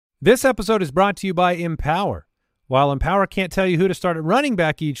This episode is brought to you by Empower. While Empower can't tell you who to start at running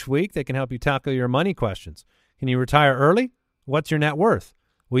back each week, they can help you tackle your money questions. Can you retire early? What's your net worth?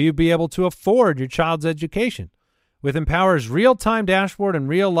 Will you be able to afford your child's education? With Empower's real-time dashboard and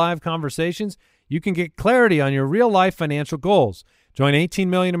real live conversations, you can get clarity on your real-life financial goals. Join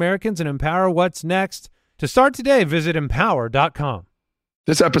 18 million Americans and empower what's next. To start today, visit empower.com.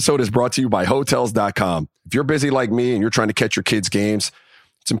 This episode is brought to you by Hotels.com. If you're busy like me and you're trying to catch your kids' games,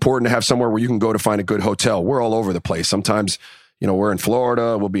 it's important to have somewhere where you can go to find a good hotel. We're all over the place. Sometimes, we're in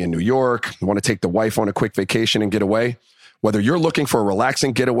Florida, we'll be in New York. We want to take the wife on a quick vacation and get away. Whether you're looking for a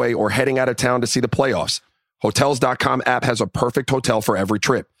relaxing getaway or heading out of town to see the playoffs, Hotels.com app has a perfect hotel for every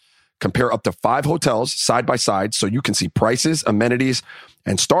trip. Compare up to 5 hotels side by side so you can see prices, amenities,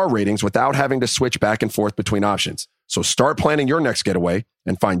 and star ratings without having to switch back and forth between options. So start planning your next getaway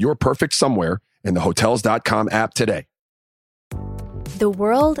and find your perfect somewhere in the Hotels.com app today. The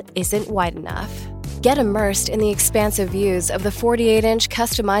world isn't wide enough. Get immersed in the expansive views of the 48-inch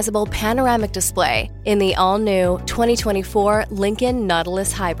customizable panoramic display in the all-new 2024 Lincoln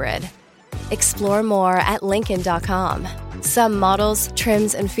Nautilus Hybrid. Explore more at Lincoln.com. Some models,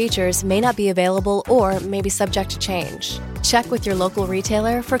 trims, and features may not be available or may be subject to change. Check with your local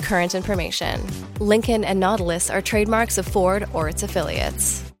retailer for current information. Lincoln and Nautilus are trademarks of Ford or its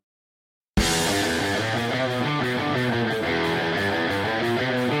affiliates.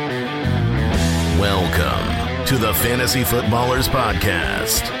 Welcome to the Fantasy Footballers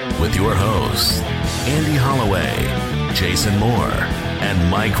Podcast with your hosts, Andy Holloway, Jason Moore,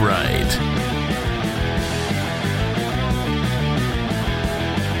 and Mike Wright.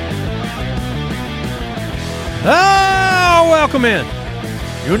 Welcome in.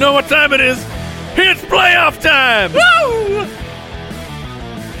 You know what time it is? It's playoff time! Woo!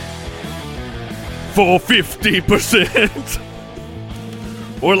 For 50%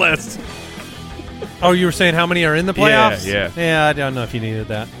 or less. Oh, you were saying how many are in the playoffs? Yeah. Yeah, I don't know if you needed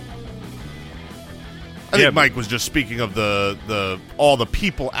that. I think Mike was just speaking of the all the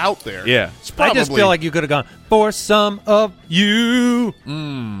people out there. Yeah. I just feel like you could have gone, for some of you. You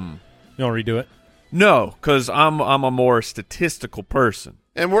want to redo it? No, because I'm a more statistical person.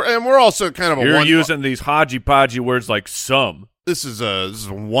 And we're also kind of a You're using these hodgy-podgy words like some. This is a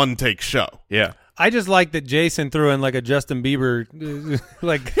one-take show. Yeah. I just like that Jason threw in like a Justin Bieber,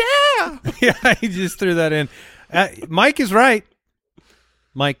 yeah, he just threw that in. Mike is right.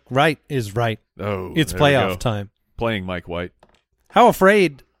 Mike Wright is right. Oh, it's playoff time. Playing Mike White. How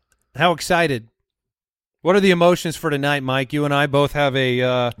afraid? How excited? What are the emotions for tonight, Mike? You and I both have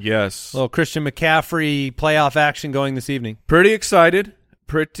a little Christian McCaffrey playoff action going this evening. Pretty excited.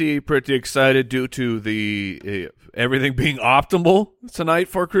 Pretty excited due to the everything being optimal tonight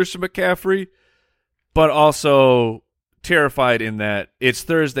for Christian McCaffrey, but also terrified in that it's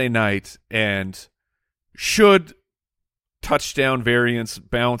Thursday night and should touchdown variance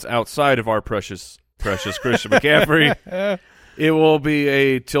bounce outside of our precious Christian McCaffrey, it will be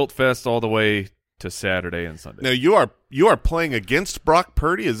a tilt fest all the way to Saturday and Sunday. Now you are playing against Brock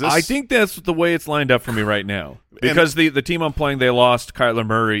Purdy. Is this? I think that's the way it's lined up for me right now because the team I'm playing, they lost Kyler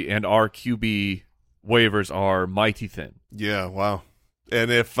Murray, and our QB waivers are mighty thin. Yeah, wow. And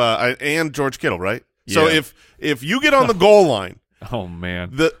and George Kittle, right? Yeah. So if you get on the goal line, oh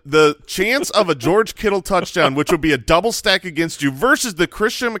man, the chance of a George Kittle touchdown, which would be a double stack against you, versus the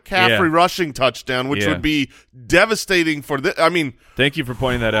Christian McCaffrey rushing touchdown, which would be devastating for this. I mean, thank you for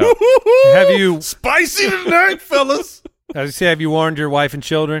pointing that out. Have you spicy tonight, fellas? As I say, have you warned your wife and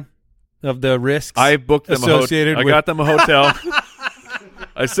children of the risks? I booked them associated. I got them a hotel.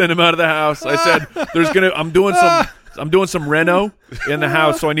 I sent them out of the house. I said, I'm doing some reno in the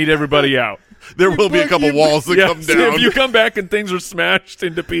house, so I need everybody out. There will be a couple walls that come down. If you come back and things are smashed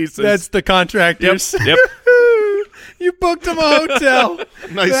into pieces. That's the contractors. Yep. You booked them a hotel.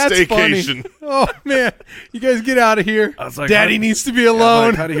 Nice That's staycation. Funny. Oh, man. You guys get out of here. I was like, Daddy needs to be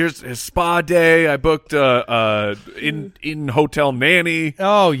alone. Here's his spa day. I booked in hotel nanny.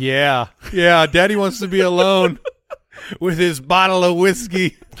 Oh, yeah. Yeah, Daddy wants to be alone with his bottle of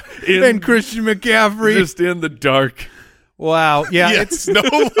whiskey and Christian McCaffrey. Just in the dark. Wow. Yeah. Yes, no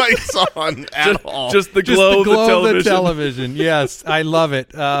lights on at all. Just the glow, of the television. Yes. I love it.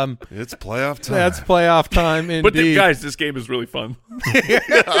 It's playoff time. That's playoff time indeed. But guys, this game is really fun. Yeah.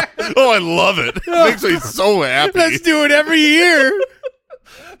 Oh, I love it. It makes me so happy. Let's do it every year.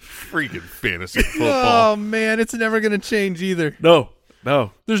 Freaking fantasy football. Oh, man. It's never going to change either. No.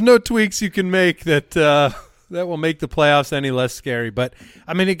 There's no tweaks you can make that will make the playoffs any less scary. But,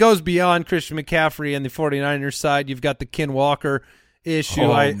 I mean, it goes beyond Christian McCaffrey and the 49ers side. You've got the Ken Walker issue.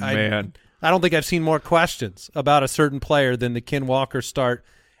 Man. I don't think I've seen more questions about a certain player than the Ken Walker start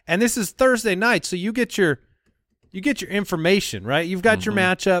And this is Thursday night, so you get your information, right? You've got your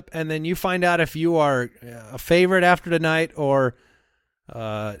matchup, and then you find out if you are a favorite after tonight or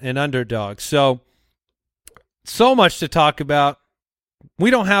an underdog. So much to talk about.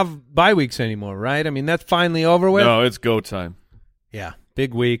 We don't have bye weeks anymore, right? I mean, that's finally over with. No, it's go time. Yeah,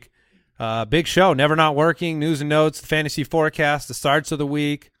 big week. Big show, Never Not Working, news and notes, the fantasy forecast, the starts of the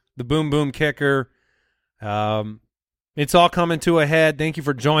week, the boom boom kicker. It's all coming to a head. Thank you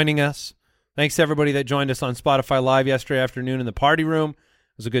for joining us. Thanks to everybody that joined us on Spotify Live yesterday afternoon in the party room. It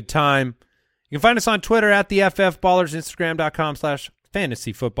was a good time. You can find us on Twitter at the FFBallers,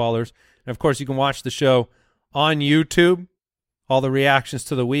 Instagram.com/fantasyfootballers. And, of course, you can watch the show on YouTube. All the reactions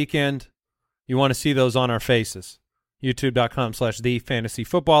to the weekend. You want to see those on our faces.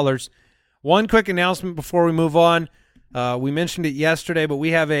 YouTube.com/thefantasyfootballers. One quick announcement before we move on. We mentioned it yesterday, but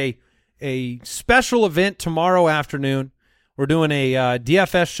we have a special event tomorrow afternoon. We're doing a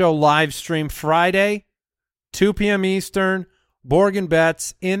DFS show live stream Friday, 2 p.m. Eastern. Borg and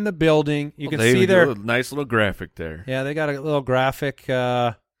Betts in the building. You can see their nice little graphic there. Yeah, they got a little graphic.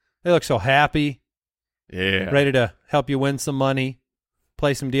 They look so happy. Yeah. Ready to help you win some money.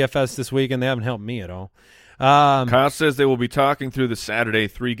 Play some DFS this week, and they haven't helped me at all. Kyle says they will be talking through the Saturday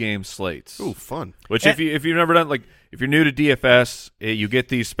 3-game slates. Ooh, fun. Which if you've never done, like if you're new to DFS, you get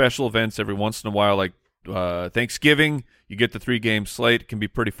these special events every once in a while, like Thanksgiving. You get the 3-game slate. It can be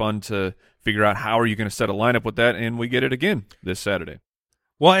pretty fun to figure out how are you going to set a lineup with that, and we get it again this Saturday.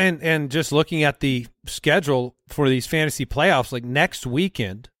 Well, and just looking at the schedule for these fantasy playoffs, like next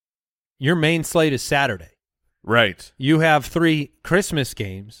weekend, your main slate is Saturday. Right. You have 3 Christmas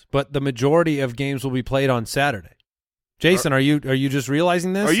games, but the majority of games will be played on Saturday. Jason, are you just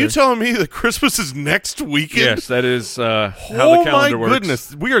realizing this? Are you telling me that Christmas is next weekend? Yes, that is how the calendar works. Oh, my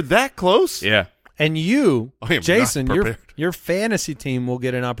goodness. We are that close? Yeah. And you, I am Jason, not prepared. your fantasy team will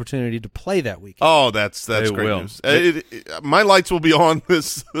get an opportunity to play that weekend. Oh, that's great news. My lights will be on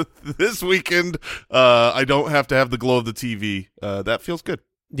this weekend. I don't have to have the glow of the TV. That feels good.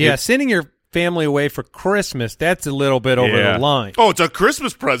 Yeah, sending your family away for Christmas, that's a little bit over the line. Oh, it's a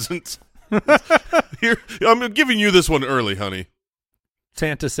Christmas present. Here, I'm giving you this one early, honey.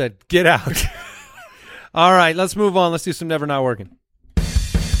 Santa said, get out. All right, let's move on. Let's do some Never Not Working.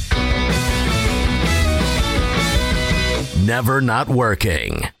 Never Not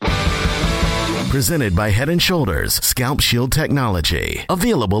Working. Presented by Head & Shoulders Scalp Shield Technology.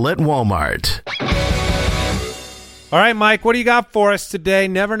 Available at Walmart. All right, Mike, what do you got for us today?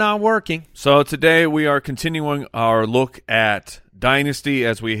 Never Not Working. So today we are continuing our look at Dynasty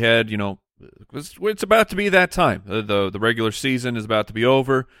as we head, it's about to be that time. The regular season is about to be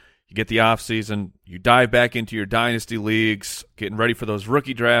over. You get the offseason. You dive back into your Dynasty leagues, getting ready for those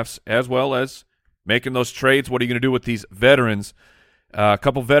rookie drafts, as well as making those trades. What are you going to do with these veterans? A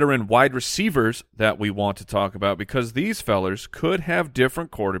couple veteran wide receivers that we want to talk about because these fellers could have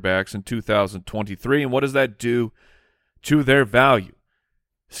different quarterbacks in 2023. And what does that do to their value?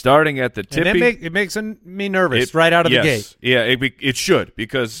 Starting at the tippy. And it makes me nervous right out of the gate. Yeah, it should,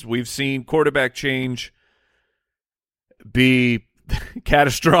 because we've seen quarterback change be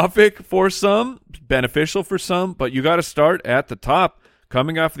catastrophic for some, beneficial for some, but you got to start at the top.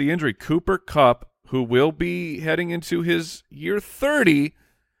 Coming off the injury, Cooper Kupp, who will be heading into his year 30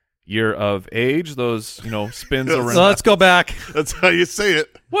 year of age. Those, spins around. So let's go back. That's how you say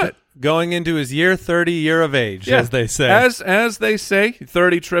it. What? Going into his year 30 year of age, as they say. As they say,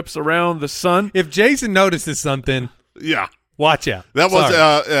 30 trips around the sun. If Jason notices something, yeah, watch out. That was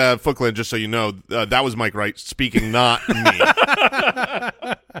Fookland, just so you know, that was Mike Wright speaking, not me.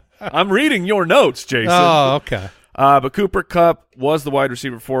 I'm reading your notes, Jason. Oh, okay. But Cooper Kupp was the wide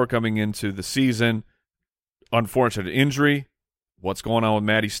receiver 4 coming into the season. Unfortunate injury. What's going on with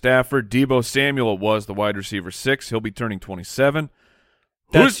Matty Stafford? Deebo Samuel was the wide receiver 6. He'll be turning 27.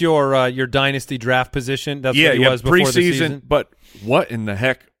 That's your dynasty draft position? That's what he was before the season? But what in the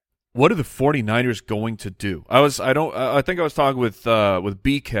heck? What are the 49ers going to do? I think I was talking with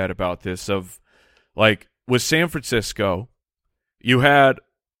Beakhead about this, of like with San Francisco, you had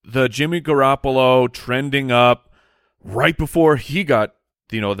the Jimmy Garoppolo trending up right before he got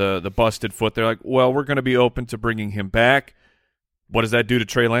the busted foot. They're like, well, we're going to be open to bringing him back. What does that do to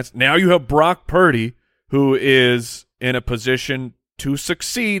Trey Lance? Now you have Brock Purdy, who is in a position to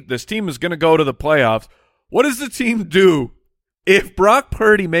succeed. This team is going to go to the playoffs. What does the team do if Brock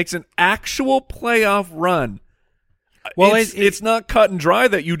Purdy makes an actual playoff run? Well, it's not cut and dry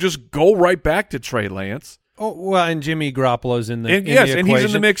that you just go right back to Trey Lance. Oh, well, and Jimmy Garoppolo's in the yes, the and he's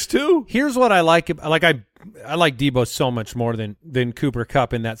in the mix too. Here's what I like. I like Deebo so much more than Cooper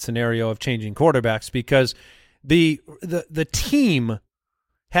Kupp in that scenario of changing quarterbacks, because the team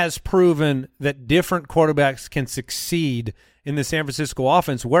has proven that different quarterbacks can succeed in the San Francisco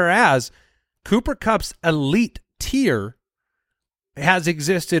offense, whereas Cooper Kupp's elite tier has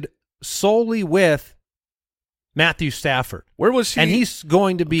existed solely with Matthew Stafford. Where was he? And he's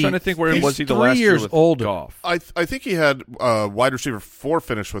going to be. I'm trying to think where was he the last 3 year years with older. Goff. I think he had wide receiver 4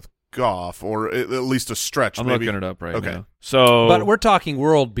 finish with Goff, or at least a stretch. I'm maybe. looking it up right Okay. now. So, But we're talking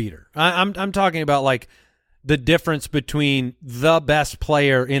world beater. I'm talking about like the difference between the best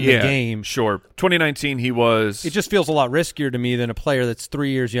player in the game. Sure. 2019, he was. It just feels a lot riskier to me than a player that's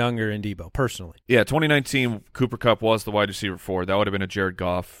 3 years younger in Debo, personally. Yeah, 2019, Cooper Kupp was the wide receiver 4. That would have been a Jared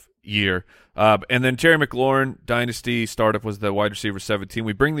Goff year. And then Terry McLaurin, Dynasty startup, was the wide receiver 17.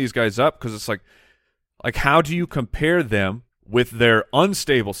 We bring these guys up because it's like how do you compare them with their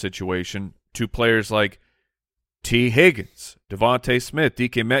unstable situation to players like T. Higgins, Devontae Smith,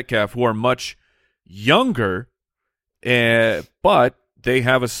 DK Metcalf, who are much younger, but they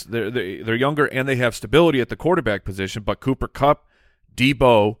have they're younger and they have stability at the quarterback position. But Cooper Kupp,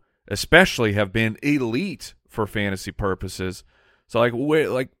 Debo especially have been elite for fantasy purposes.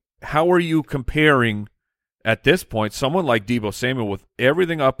 So how are you comparing at this point someone like Debo Samuel with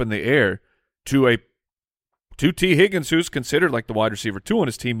everything up in the air to T. Higgins, who's considered like the wide receiver 2 on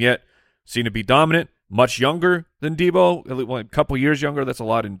his team, yet seen to be dominant, much younger than Debo, a couple years younger? That's a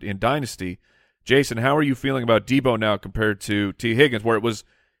lot in Dynasty. Jason, how are you feeling about Debo now compared to T. Higgins, where it was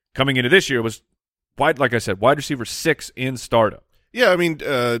coming into this year, it was wide receiver 6 in startup? Yeah, I mean,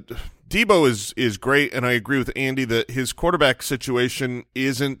 Debo is great, and I agree with Andy that his quarterback situation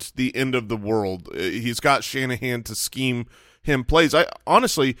isn't the end of the world. He's got Shanahan to scheme him plays.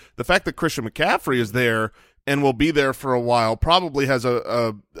 Honestly, the fact that Christian McCaffrey is there and will be there for a while probably has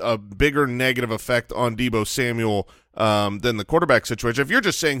a bigger negative effect on Debo Samuel than the quarterback situation. If you're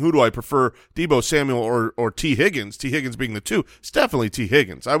just saying who do I prefer, Debo Samuel or T. Higgins being the 2, it's definitely T.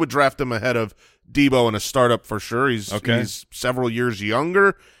 Higgins. I would draft him ahead of Debo in a startup for sure. He's several years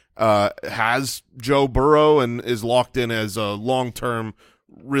younger, has Joe Burrow, and is locked in as a long-term,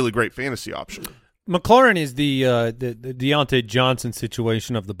 really great fantasy option. McLaurin is the Deontay Johnson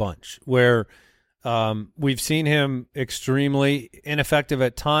situation of the bunch, where we've seen him extremely ineffective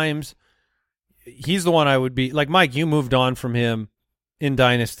at times. He's the one I would be like. Mike, you moved on from him in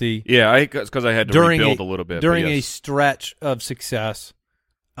Dynasty. Yeah, because I had to rebuild a little bit during a stretch of success.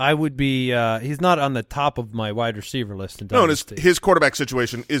 I would be. He's not on the top of my wide receiver list in Dynasty. No, his quarterback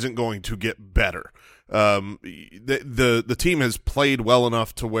situation isn't going to get better. The team has played well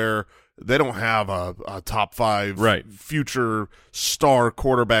enough to where they don't have a top 5 future star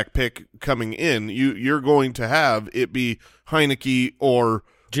quarterback pick coming in. You're going to have it be Heineke or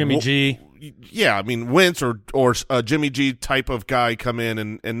Jimmy G. Yeah, I mean Wentz or a Jimmy G type of guy come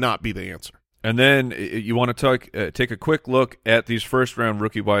in and not be the answer. And then you want to take a quick look at these first-round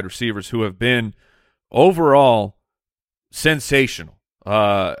rookie wide receivers who have been overall sensational.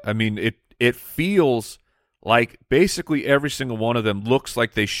 I mean, it feels like basically every single one of them looks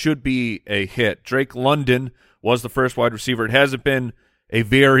like they should be a hit. Drake London was the first wide receiver. It hasn't been a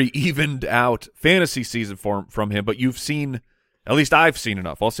very evened-out fantasy season from him, but you've seen – at least I've seen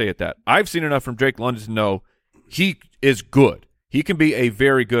enough. I'll say it that. I've seen enough from Drake London to know he is good. He can be a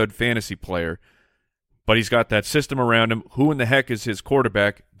very good fantasy player, but he's got that system around him. Who in the heck is his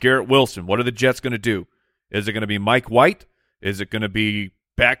quarterback? Garrett Wilson. What are the Jets going to do? Is it going to be Mike White? Is it going to be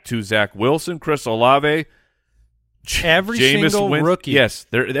back to Zach Wilson, Chris Olave? Every single rookie. Yes,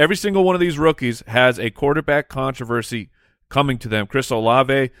 every single one of these rookies has a quarterback controversy coming to them. Chris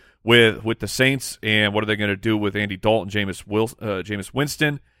Olave with the Saints, and what are they going to do with Andy Dalton, Jameis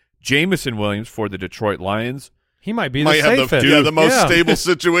Winston, Jameson Williams for the Detroit Lions? He might be the safest. The most stable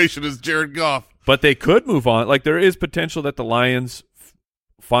situation is Jared Goff. But they could move on. Like, there is potential that the Lions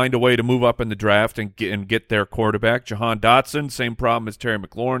find a way to move up in the draft and get their quarterback. Jahan Dotson, same problem as Terry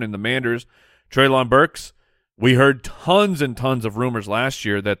McLaurin and the Manders. Treylon Burks, we heard tons and tons of rumors last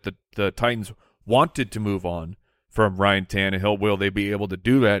year that the Titans wanted to move on from Ryan Tannehill. Will they be able to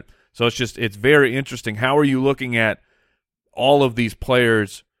do that? So it's very interesting. How are you looking at all of these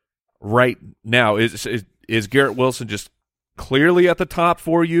players right now? Is Garrett Wilson just clearly at the top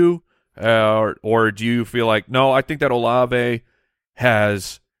for you? Or do you feel like, no, I think that Olave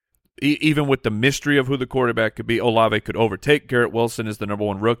has, even with the mystery of who the quarterback could be, Olave could overtake Garrett Wilson as the number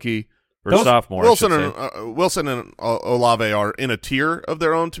 1 rookie or sophomore. Wilson and Olave are in a tier of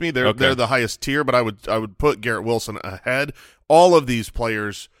their own to me. They're the highest tier, but I would put Garrett Wilson ahead. All of these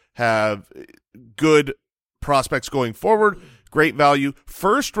players have good prospects going forward, great value.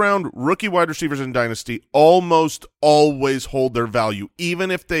 First-round rookie wide receivers in Dynasty almost always hold their value,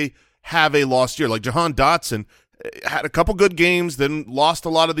 even if they have a lost year. Like Jahan Dotson had a couple good games, then lost a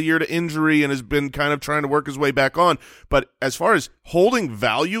lot of the year to injury and has been kind of trying to work his way back on. But as far as holding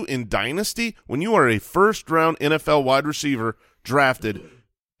value in Dynasty, when you are a first-round NFL wide receiver drafted,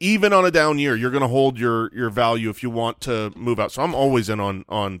 even on a down year, you're going to hold your value if you want to move out. So I'm always in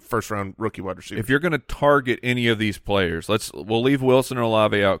on first-round rookie wide receiver. If you're going to target any of these players, we'll leave Wilson or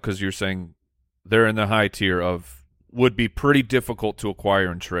Olave out because you're saying they're in the high tier of would be pretty difficult to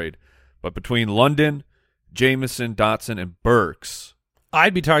acquire and trade. But between London, Jameson, Dotson, and Burks,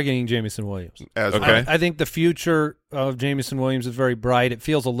 I'd be targeting Jameson Williams. Okay. I think the future of Jameson Williams is very bright. It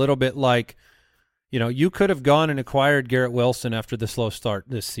feels a little bit like, you could have gone and acquired Garrett Wilson after the slow start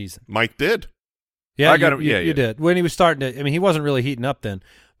this season. Mike did. Yeah, I got him. You did. When he was starting to, he wasn't really heating up then.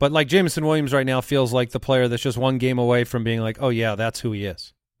 But like Jameson Williams right now feels like the player that's just one game away from being like, oh, yeah, that's who he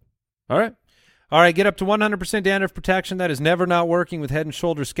is. All right. All right, get up to 100% dandruff protection. That is never not working with Head &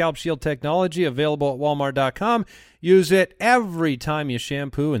 Shoulders Scalp Shield technology, available at Walmart.com. Use it every time you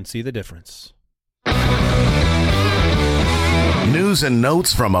shampoo and see the difference. News and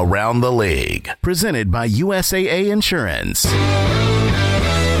notes from around the league. Presented by USAA Insurance.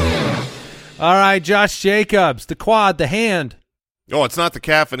 All right, Josh Jacobs, the quad, the hand. Oh, it's not the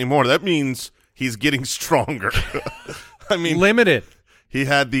calf anymore. That means he's getting stronger. I mean, limited. He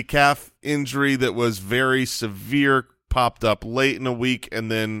had the calf injury that was very severe, popped up late in the week,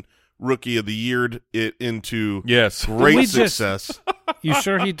 and then rookie of the year it into great success. You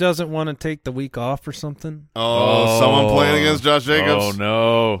sure he doesn't want to take the week off or something? Someone playing against Josh Jacobs? Oh,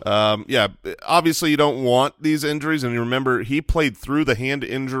 no. Yeah, obviously you don't want these injuries, and you remember he played through the hand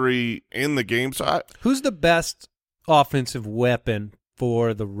injury in the game. So who's the best offensive weapon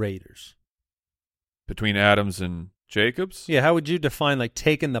for the Raiders? Between Adams and Jacobs? Yeah, how would you define like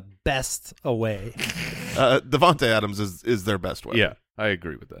taking the best away? Devontae Adams is their best weapon. Yeah, I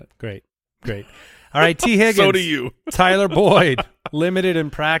agree with that. Great. All right, T. Higgins. So do you. Tyler Boyd, limited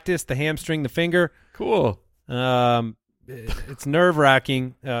in practice, the hamstring, the finger. Cool. It's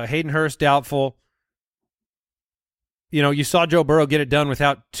nerve-wracking. Hayden Hurst, doubtful. You saw Joe Burrow get it done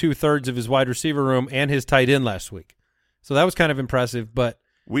without 2/3 of his wide receiver room and his tight end last week. So that was kind of impressive, but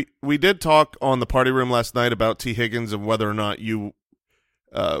We did talk on the party room last night about T. Higgins and whether or not you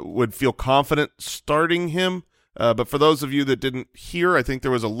would feel confident starting him. But for those of you that didn't hear, I think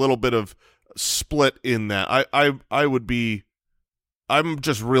there was a little bit of split in that. I'm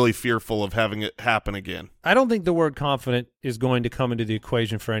just really fearful of having it happen again. I don't think the word confident is going to come into the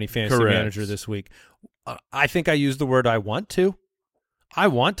equation for any fantasy manager this week. I think I use the word I want to. I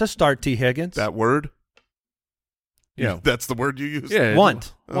want to start T. Higgins. That word? Yeah. That's the word you use? Yeah.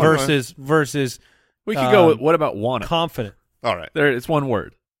 Want versus we could go with, what about wanna? Confident. All right. There, it's one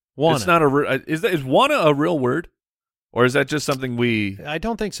word. Wanna. It's not is wanna a real word? Or is that just something I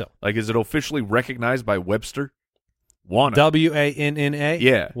don't think so. Like, is it officially recognized by Webster? Wanna. WANNA?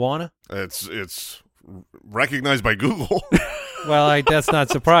 Yeah. Wanna? It's recognized by Google. Well, that's not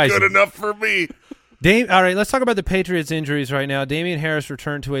surprising. Good enough for me. All right, let's talk about the Patriots' injuries right now. Damian Harris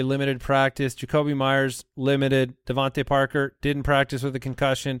returned to a limited practice. Jacoby Myers, limited. Devontae Parker didn't practice with a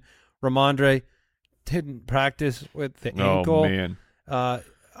concussion. Ramondre didn't practice with the ankle. Oh,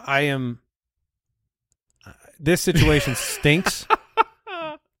 man. This situation stinks.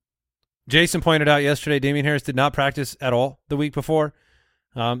 Jason pointed out yesterday Damian Harris did not practice at all the week before.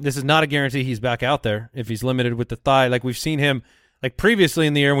 This is not a guarantee he's back out there if he's limited with the thigh. Like we've seen him, like previously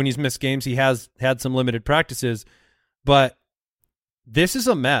in the year when he's missed games, he has had some limited practices. But this is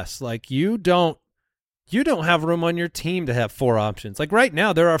a mess. Like you don't have room on your team to have 4 options. Like right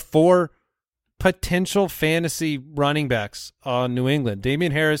now there are 4 potential fantasy running backs on New England.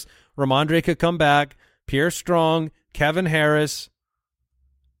 Damian Harris, Ramondre could come back, Pierre Strong, Kevin Harris.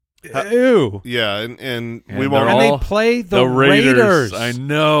 Ew. Yeah, and And we won't. And they play the Raiders. I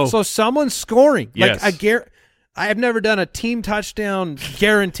know. So someone's scoring. Yes. Like I have never done a team touchdown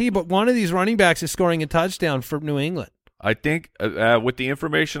guarantee, but one of these running backs is scoring a touchdown for New England. I think with the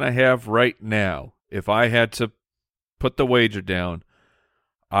information I have right now, if I had to put the wager down,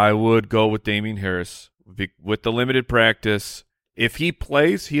 I would go with Damian Harris with the limited practice. If he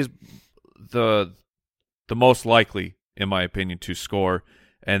plays, he is the most likely, in my opinion, to score.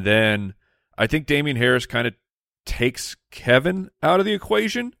 And then I think Damian Harris kind of takes Kevin out of the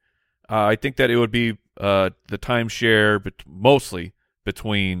equation. I think that it would be the timeshare, but mostly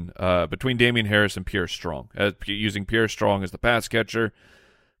between Damian Harris and Pierre Strong, using Pierre Strong as the pass catcher.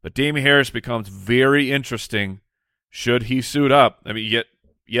 But Damian Harris becomes very interesting should he suit up. I mean,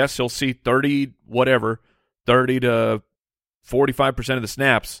 yes, he'll see 30 to 45% of the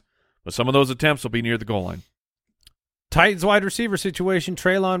snaps, but some of those attempts will be near the goal line. Titans wide receiver situation,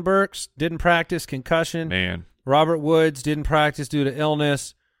 Treylon Burks didn't practice, concussion. Man. Robert Woods didn't practice due to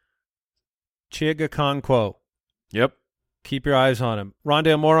illness. Chiga Okonkwo. Yep. Keep your eyes on him.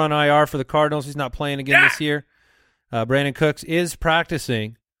 Rondale Moore on IR for the Cardinals. He's not playing again this year. Brandon Cooks is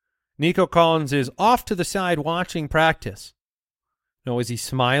practicing. Nico Collins is off to the side watching practice. No, is he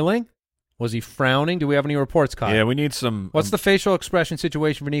smiling? Was he frowning? Do we have any reports, Kyle? Yeah, we need some. What's the facial expression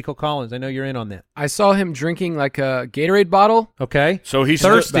situation for Nico Collins? I know you're in on that. I saw him drinking like a Gatorade bottle. Okay. So he's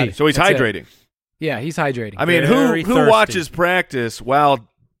thirsty. So he's That's it. hydrating. Yeah, he's hydrating. I mean, Very who thirsty. watches practice while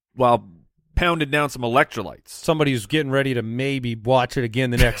pounding down some electrolytes? Somebody who's getting ready to maybe watch it again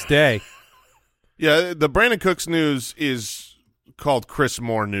the next day. Yeah, the Brandon Cooks news is called Chris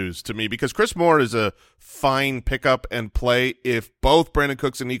Moore news to me because Chris Moore is a fine pickup and play if both Brandon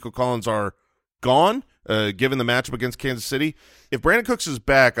Cooks and Nico Collins are gone, given the matchup against Kansas City. If Brandon Cooks is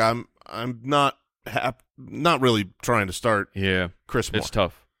back, I'm not really trying to start Chris Moore. It's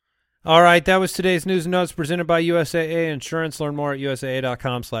tough. All right, that was today's news and notes presented by USAA Insurance. Learn more at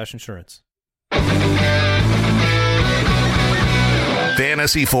usaa.com/insurance.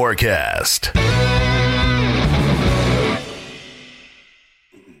 Fantasy Forecast.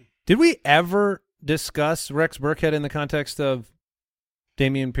 Did we ever discuss Rex Burkhead in the context of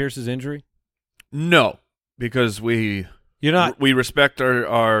Dameon Pierce's injury? No, because we respect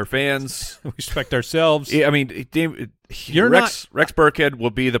our fans. We respect ourselves. Yeah, I mean, Rex Burkhead will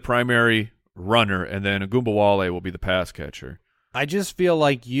be the primary runner, and then Agumbawale will be the pass catcher. I just feel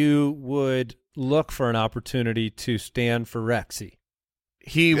like you would look for an opportunity to stand for Rexy.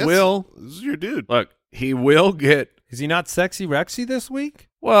 He will. This is your dude. Look, he will get. Is he not sexy Rexy this week?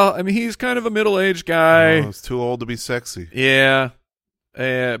 Well, I mean, he's kind of a middle-aged guy. Oh, he's too old to be sexy. Yeah,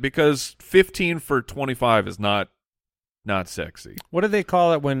 because 15 for 25 is not sexy. What do they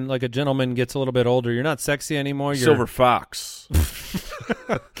call it when like a gentleman gets a little bit older? You're not sexy anymore. You're Silver fox.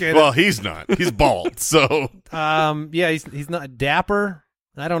 Okay, Well, he's not. He's bald. So yeah, he's not dapper.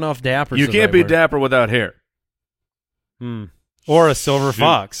 I don't know if dapper. You can't be dapper without hair. Or a silver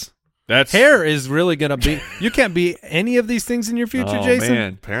fox. That's Hair is really going to be. You can't be any of these things in your future, Oh, Jason.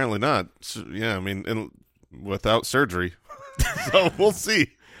 man. apparently not. So, yeah, I mean, without surgery. So we'll see.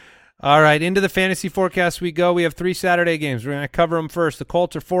 All right, into the fantasy forecast we go. We have 3 Saturday games. We're going to cover them first. The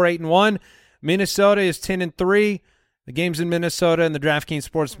Colts are 4-8-1. Minnesota is 10-3. The game's in Minnesota, and the DraftKings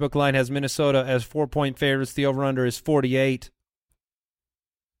Sportsbook line has Minnesota as 4-point favorites. The over/under is 48.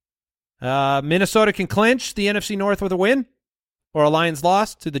 Minnesota can clinch the NFC North with a win or a Lions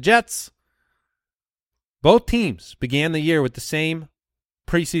loss to the Jets. Both teams began the year with the same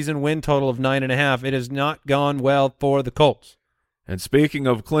preseason win total of 9.5. It has not gone well for the Colts. And speaking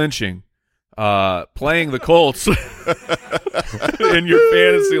of clinching, playing the Colts in your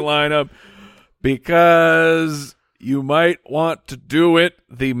fantasy lineup because you might want to do it.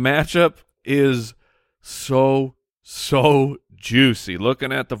 The matchup is so juicy.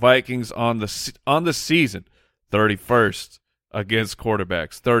 Looking at the Vikings on the season, 31st against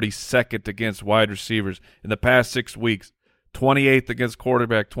quarterbacks, 32nd against wide receivers in the past 6 weeks, 28th against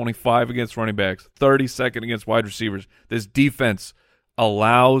quarterback, 25 against running backs, 32nd against wide receivers. This defense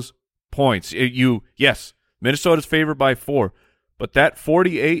allows points. Yes, Minnesota's favored by 4, but that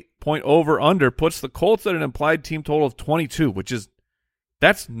 48-point over-under puts the Colts at an implied team total of 22,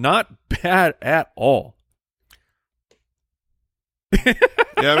 that's not bad at all. Yeah,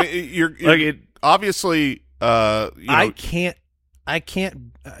 I mean, you're obviously. I can't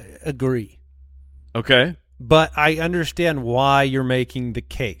agree. Okay. But I understand why you're making the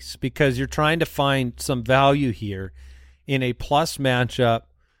case because you're trying to find some value here in a plus matchup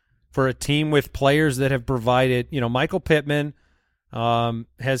for a team with players that have provided. Michael Pittman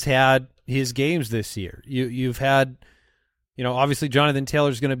has had his games this year. You've had, obviously Jonathan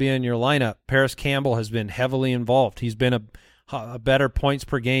Taylor's going to be in your lineup. Paris Campbell has been heavily involved. He's been a better points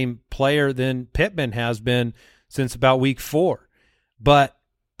per game player than Pittman has been since about week 4. But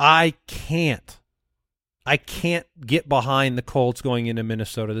I can't get behind the Colts going into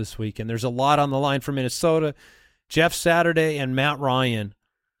Minnesota this weekend. There's a lot on the line for Minnesota. Jeff Saturday and Matt Ryan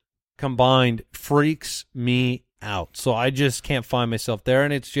combined freaks me out. So I just can't find myself there,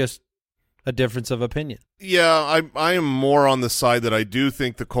 and it's just a difference of opinion. Yeah, I am more on the side that I do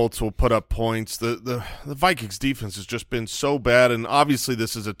think the Colts will put up points. The Vikings defense has just been so bad, and obviously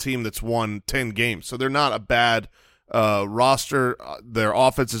this is a team that's won 10 games, so they're not a bad roster. Their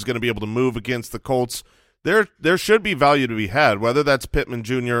offense is going to be able to move against the Colts. There should be value to be had, whether that's Pittman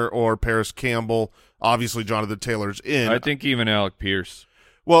Jr. or Paris Campbell. Obviously, Jonathan Taylor's in. I think even Alec Pierce.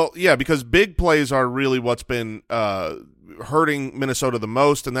 Well, yeah, because big plays are really what's been hurting Minnesota the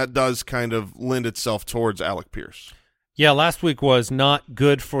most, and that does kind of lend itself towards Alec Pierce. Yeah, last week was not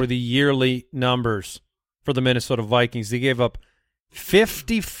good for the yearly numbers for the Minnesota Vikings. They gave up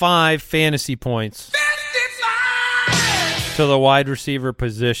 55 fantasy points to the wide receiver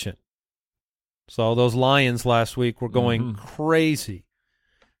position. So those Lions last week were going crazy.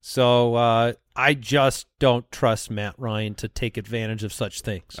 So I just don't trust Matt Ryan to take advantage of such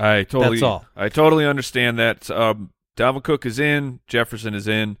things. That's all. I totally understand that. Dalvin Cook is in. Jefferson is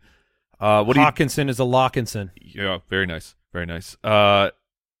in. Hawkinson is a Lockinson. Yeah, very nice. Very nice. What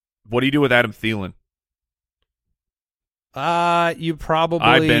do you do with Adam Thielen?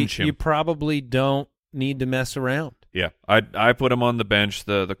 You probably don't need to mess around. Yeah, I put him on the bench.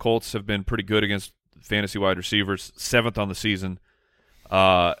 The Colts have been pretty good against fantasy wide receivers, 7th on the season.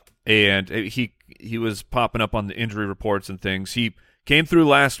 And he was popping up on the injury reports and things. He came through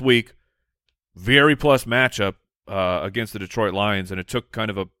last week, very plus matchup against the Detroit Lions, and it took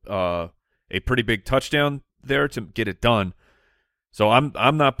kind of a pretty big touchdown there to get it done. So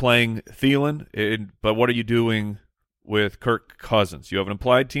I'm not playing Thielen, but what are you doing with Kirk Cousins? You have an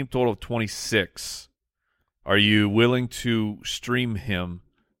implied team total of 26. Are you willing to stream him?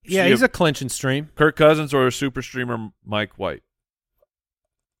 Yeah, he's a clinch and stream. Kirk Cousins or a super streamer Mike White?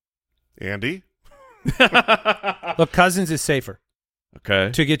 Andy? Look, Cousins is safer.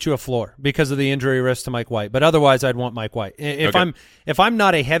 Okay. To get you a floor because of the injury risk to Mike White. But otherwise, I'd want Mike White. If I'm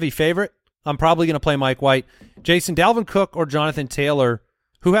not a heavy favorite, I'm probably going to play Mike White. Jason, Dalvin Cook or Jonathan Taylor,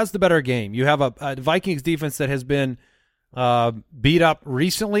 who has the better game? You have a Vikings defense that has been beat up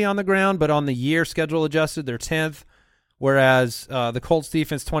recently on the ground, but on the year schedule adjusted, they're 10th, whereas the Colts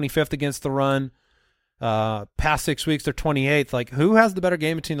defense 25th against the run. Past 6 weeks, they're 28th. Like, who has the better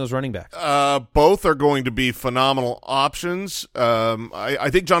game between those running backs? Both are going to be phenomenal options. I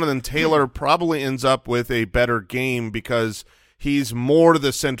think Jonathan Taylor probably ends up with a better game because he's more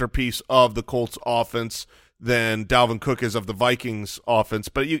the centerpiece of the Colts offense than Dalvin Cook is of the Vikings offense.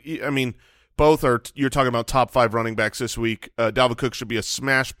 But, I mean, both are – you're talking about top 5 running backs this week. Dalvin Cook should be a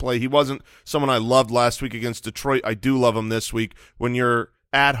smash play. He wasn't someone I loved last week against Detroit. I do love him this week. When you're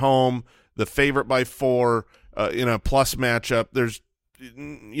at home – the favorite by 4 in a plus matchup, there's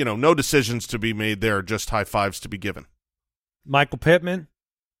no decisions to be made there, just high fives to be given. Michael Pittman?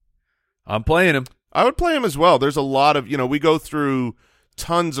 I'm playing him. I would play him as well. There's a lot of, we go through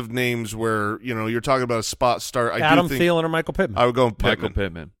tons of names where, you're talking about a spot start. Adam Thielen or Michael Pittman? I would go with Pittman. Michael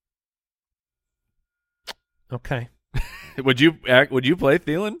Pittman. Okay. Would you play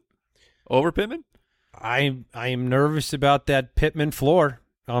Thielen over Pittman? I am nervous about that Pittman floor.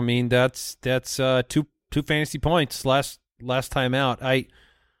 I mean, that's two fantasy points last time out. I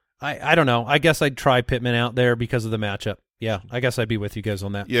don't know. I guess I'd try Pittman out there because of the matchup. Yeah, I guess I'd be with you guys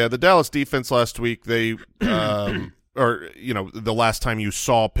on that. Yeah, the Dallas defense last week, they the last time you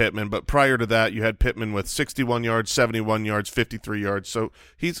saw Pittman, but prior to that, you had Pittman with 61 yards, 71 yards, 53 yards. So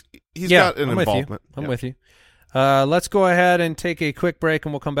he's got an involvement. I'm with you. Let's go ahead and take a quick break,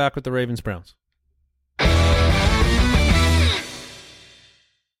 and we'll come back with the Ravens-Browns.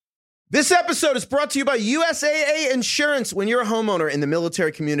 This episode is brought to you by USAA Insurance. When you're a homeowner in the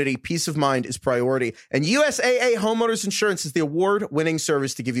military community, peace of mind is priority. And USAA Homeowners Insurance is the award-winning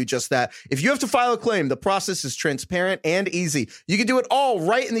service to give you just that. If you have to file a claim, the process is transparent and easy. You can do it all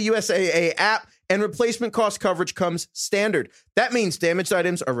right in the USAA app, and replacement cost coverage comes standard. That means damaged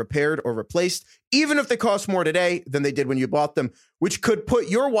items are repaired or replaced, even if they cost more today than they did when you bought them, which could put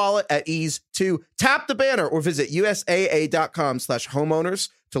your wallet at ease too. Tap the banner or visit USAA.com/homeowners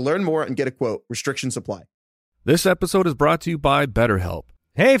to learn more and get a quote. Restrictions apply. This episode is brought to you by BetterHelp.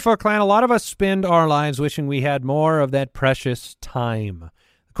 Hey, Foot Clan, a lot of us spend our lives wishing we had more of that precious time.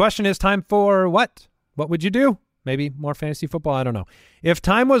 The question is, time for what? What would you do? Maybe more fantasy football, I don't know. If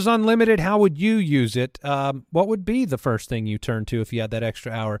time was unlimited, how would you use it? What would be the first thing you turn to if you had that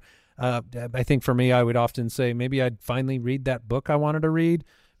extra hour? I think for me, I would often say maybe I'd finally read that book I wanted to read.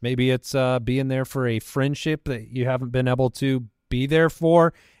 Maybe it's being there for a friendship that you haven't been able to be there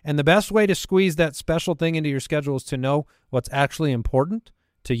for. And the best way to squeeze that special thing into your schedule is to know what's actually important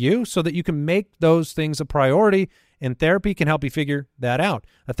to you so that you can make those things a priority, and therapy can help you figure that out.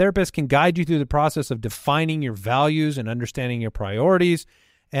 A therapist can guide you through the process of defining your values and understanding your priorities,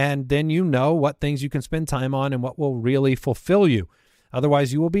 and then you know what things you can spend time on and what will really fulfill you.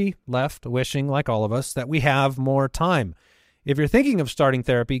 Otherwise, you will be left wishing, like all of us, that we have more time. If you're thinking of starting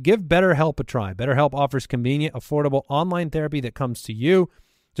therapy, give BetterHelp a try. BetterHelp offers convenient, affordable online therapy that comes to you.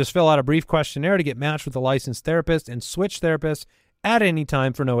 Just fill out a brief questionnaire to get matched with a licensed therapist and switch therapists at any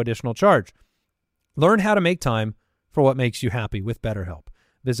time for no additional charge. Learn how to make time for what makes you happy with BetterHelp.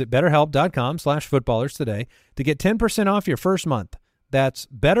 Visit BetterHelp.com/footballers today to get 10% off your first month. That's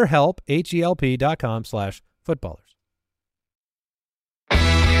BetterHelp, HELP.com/footballers.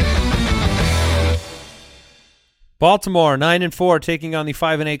 Baltimore 9-4 taking on the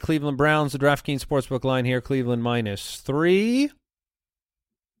 5-8 Cleveland Browns. The DraftKings Sportsbook line here: Cleveland -3.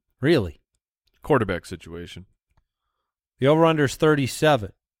 Really? Quarterback situation. The over/under is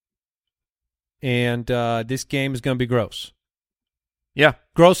 37, and this game is going to be gross. Yeah.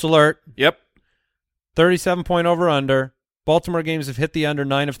 Gross alert. Yep. 37-point over/under. Baltimore games have hit the under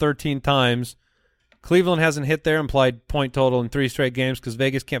 9 of 13 times. Cleveland hasn't hit their implied point total in 3 straight games because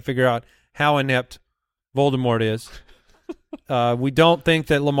Vegas can't figure out how inept Voldemort is. We don't think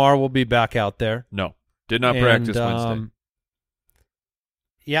that Lamar will be back out there. No. Did not practice Wednesday.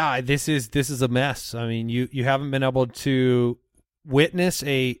 Yeah, this is a mess. I mean, you haven't been able to witness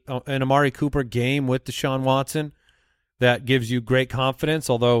an Amari Cooper game with Deshaun Watson that gives you great confidence,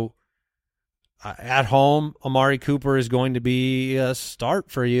 although at home, Amari Cooper is going to be a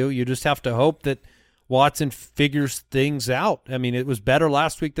start for you. You just have to hope that Watson figures things out. I mean, it was better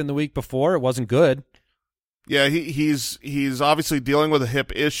last week than the week before. It wasn't good. Yeah, he's obviously dealing with a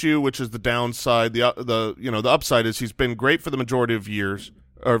hip issue, which is the downside. The upside is he's been great for the majority of years,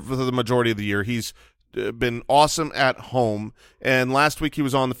 or for the majority of the year. He's been awesome at home, and last week he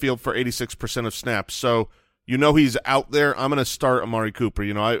was on the field for 86% of snaps. So he's out there. I'm going to start Amari Cooper.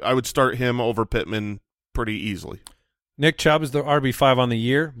 I would start him over Pittman pretty easily. Nick Chubb is the RB5 on the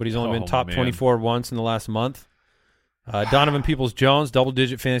year, but he's only been top 24 once in the last month. Donovan Peoples-Jones,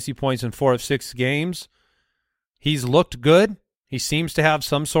 double-digit fantasy points in 4 of 6 games. He's looked good. He seems to have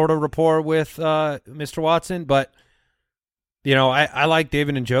some sort of rapport with Mr. Watson, but I like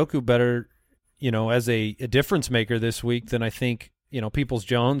David Njoku better, as a difference maker this week than I think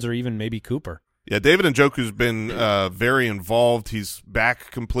Peoples-Jones or even maybe Cooper. Yeah, David Njoku's been very involved. He's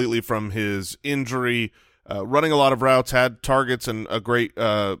back completely from his injury, running a lot of routes, had targets and a great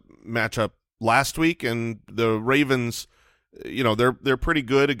matchup last week. And the Ravens, they're pretty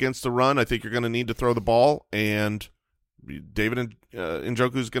good against the run. I think you're going to need to throw the ball, and David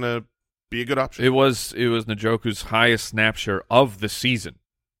Njoku's going to be a good option. It was Njoku's highest snap share of the season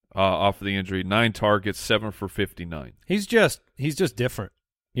off of the injury. 9 targets, 7 for 59. He's just different.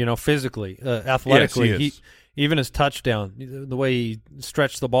 Physically, athletically, yes, he is. Even his touchdown, the way he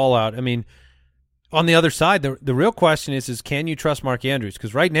stretched the ball out. I mean, on the other side, the real question is can you trust Mark Andrews?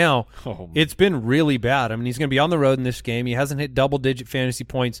 Because right now, it's been really bad. I mean, he's going to be on the road in this game. He hasn't hit double-digit fantasy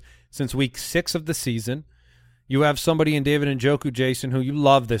points since week 6 of the season. You have somebody in David Njoku, Jason, who you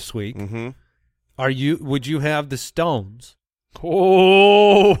love this week. Mm-hmm. Would you have the stones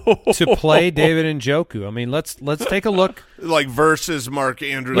to to play David Njoku? I mean, let's take a look. Like versus Mark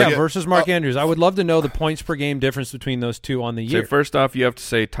Andrews. Yeah, versus Mark Andrews. I would love to know the points per game difference between those two on the year. So first off, you have to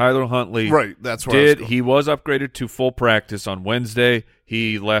say Tyler Huntley. Right, that's where he was upgraded to full practice on Wednesday.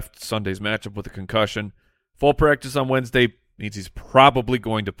 He left Sunday's matchup with a concussion. Full practice on Wednesday means he's probably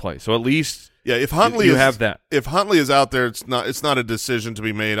going to play. So at least if Huntley have that. If Huntley is out there, it's not a decision to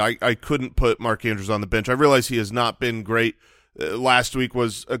be made. I couldn't put Mark Andrews on the bench. I realize he has not been great. Last week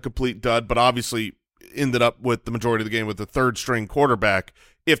was a complete dud, but obviously ended up with the majority of the game with the third-string quarterback.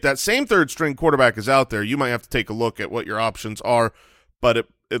 If that same third-string quarterback is out there, you might have to take a look at what your options are, but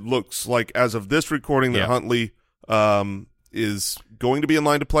it looks like as of this recording that Huntley is going to be in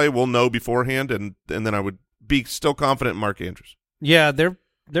line to play. We'll know beforehand, and then I would be still confident in Mark Andrews. Yeah, they're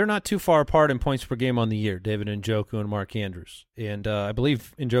not too far apart in points per game on the year, David Njoku and Mark Andrews. And I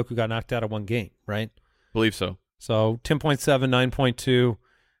believe Njoku got knocked out of one game, right? Believe so. So 10.7, 9.2.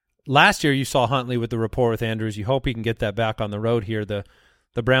 Last year you saw Huntley with the rapport with Andrews. You hope he can get that back on the road here. The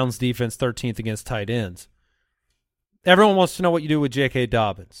Browns defense 13th against tight ends. Everyone wants to know what you do with J.K.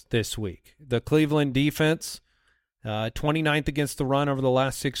 Dobbins this week. The Cleveland defense, 29th against the run over the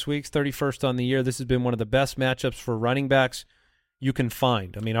last 6 weeks, 31st on the year. This has been one of the best matchups for running backs you can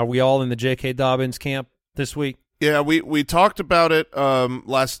find. I mean, are we all in the J.K. Dobbins camp this week? Yeah, we talked about it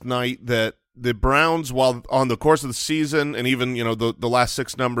last night that the Browns, while on the course of the season and even the last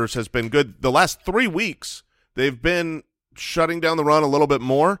 6 numbers has been good, the last 3 weeks they've been shutting down the run a little bit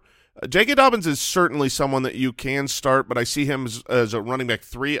more. J.K. Dobbins is certainly someone that you can start, but I see him as a running back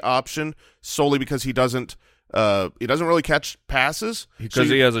 3 option solely because he doesn't really catch passes because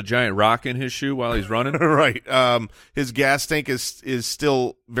he has a giant rock in his shoe while he's running. Right. His gas tank is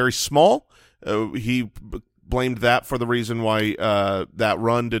still very small. He blamed that for the reason why that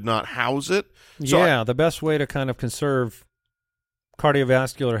run did not house it. So the best way to kind of conserve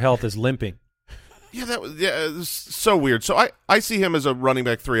cardiovascular health is limping. Yeah, it's so weird. So I see him as a running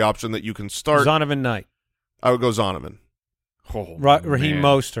back 3 option that you can start. Zonovan Knight. I would go Zonovan. Raheem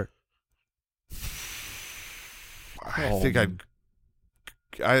Mostert. I think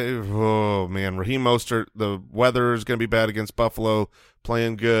Oh man, Raheem Mostert. The weather is going to be bad against Buffalo.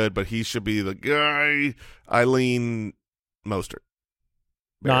 Playing good, but he should be the guy. I lean Mostert.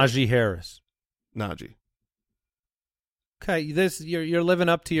 Najee Harris. Najee. Okay, you're living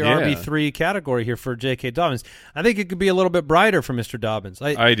up to your Yeah. RB3 category here for J.K. Dobbins. I think it could be a little bit brighter for Mr. Dobbins.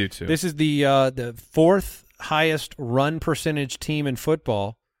 I do too. This is the fourth highest run percentage team in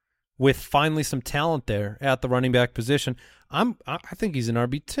football, with finally some talent there at the running back position. I think he's an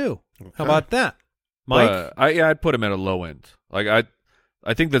RB2. How about that, Mike? I'd put him at a low end. Like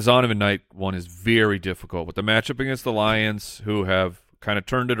I think the Zonovan Knight one is very difficult with the matchup against the Lions, who have kind of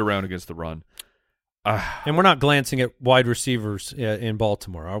turned it around against the run. And we're not glancing at wide receivers in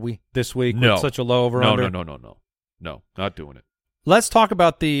Baltimore, are we, this week? No. With such a low over-under? No, not doing it. Let's talk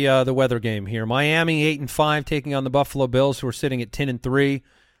about the weather game here. Miami 8-5 taking on the Buffalo Bills, who are sitting at 10-3.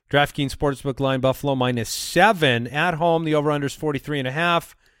 DraftKings Sportsbook line Buffalo -7 at home. The over/under is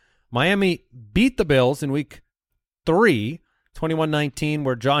 43.5. Miami beat the Bills in Week 3, 21-19,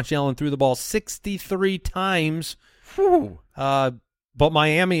 where Josh Allen threw the ball 63 times. But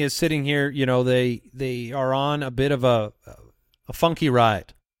Miami is sitting here. You know, they are on a bit of a funky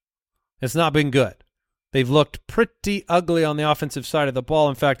ride. It's not been good. They've looked pretty ugly on the offensive side of the ball.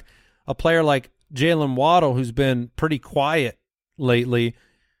 In fact, a player like Jalen Waddle, who's been pretty quiet lately,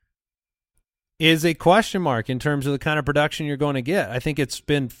 is a question mark in terms of the kind of production you're going to get. I think it's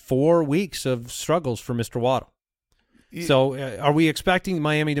been 4 weeks of struggles for Mr. Waddle. So are we expecting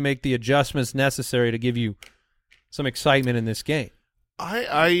Miami to make the adjustments necessary to give you some excitement in this game?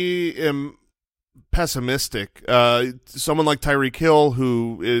 I am pessimistic. Someone like Tyreek Hill,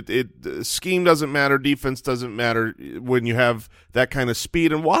 who scheme doesn't matter, defense doesn't matter when you have that kind of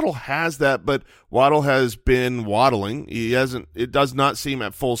speed, and Waddle has that, but Waddle has been waddling. It does not seem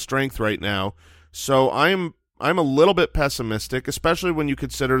at full strength right now. So I'm a little bit pessimistic, especially when you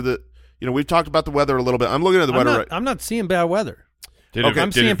consider that, you know, we've talked about the weather a little bit. I'm looking at the weather. I'm not seeing bad weather.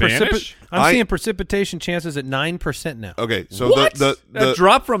 I'm seeing precipitation chances at 9% now. Okay, so what? the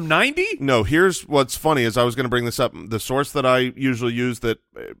drop from 90? No, here's what's funny is I was going to bring this up. The source that I usually use that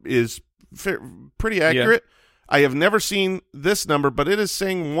is pretty accurate. Yeah. I have never seen this number, but it is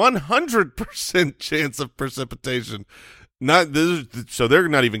saying 100% chance of precipitation. So they're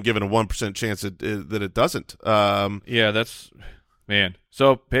not even giving a 1% chance that it doesn't. Yeah, that's man.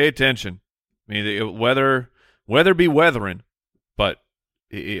 So pay attention. I mean, the weather be weathering, but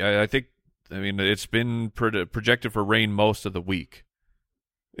I think it's been projected for rain most of the week.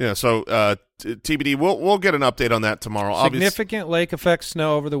 Yeah, so TBD, we'll get an update on that tomorrow. Significant lake effect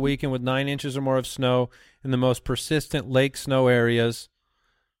snow over the weekend with 9 inches or more of snow in the most persistent lake snow areas.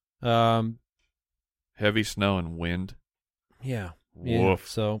 Heavy snow and wind. Yeah. Woof.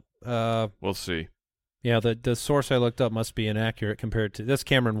 So we'll see. Yeah, the source I looked up must be inaccurate compared to this.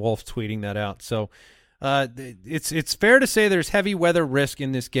 Cameron Wolf tweeting that out. So it's fair to say there's heavy weather risk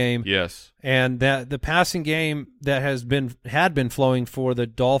in this game. Yes. And that the passing game that had been flowing for the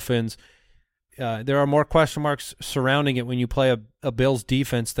Dolphins, there are more question marks surrounding it when you play a Bills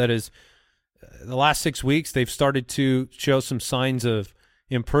defense that is the last 6 weeks they've started to show some signs of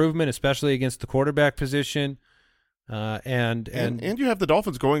improvement, especially against the quarterback position. And you have the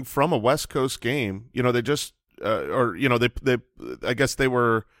Dolphins going from a West Coast game. You know, they just they I guess they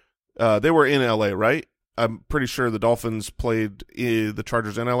were in LA, right? I'm pretty sure the Dolphins played the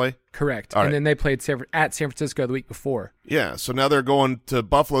Chargers in LA. Correct. All and right. then they played at San Francisco the week before. Yeah, so now they're going to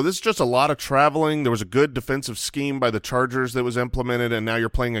Buffalo. This is just a lot of traveling. There was a good defensive scheme by the Chargers that was implemented, and now you're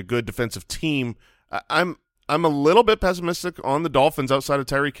playing a good defensive team. I'm a little bit pessimistic on the Dolphins outside of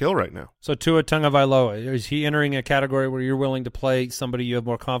Tyreek Hill right now. So Tua Tagovailoa, is he entering a category where you're willing to play somebody you have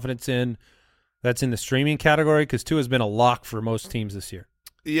more confidence in that's in the streaming category? Because Tua's been a lock for most teams this year.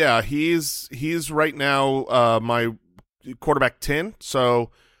 Yeah, he's right now my quarterback 10, so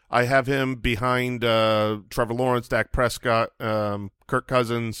I have him behind Trevor Lawrence, Dak Prescott, Kirk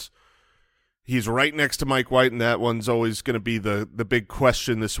Cousins. He's right next to Mike White, and that one's always going to be the big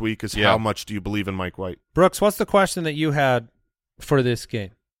question this week is how much do you believe in Mike White? Brooks, what's the question that you had for this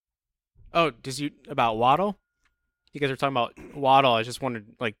game? Oh, about Waddle? You guys are talking about Waddle. I just wondered,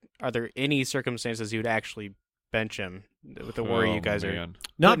 are there any circumstances you'd actually bench him with the worry you guys are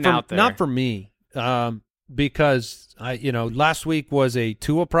putting out there? Not for me, because last week was a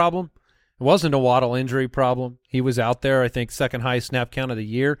Tua problem. It wasn't a Waddle injury problem. He was out there, I think, second highest snap count of the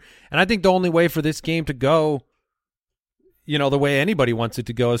year. And I think the only way for this game to go, the way anybody wants it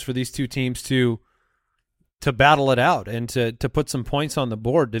to go, is for these two teams to battle it out and to put some points on the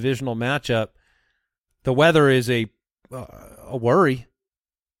board. Divisional matchup. The weather is a worry.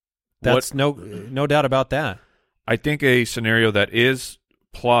 That's no doubt about that. I think a scenario that is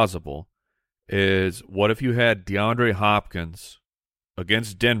plausible is what if you had DeAndre Hopkins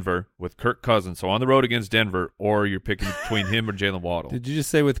against Denver with Kirk Cousins, so on the road against Denver, or you're picking between him or Jalen Waddle. Did you just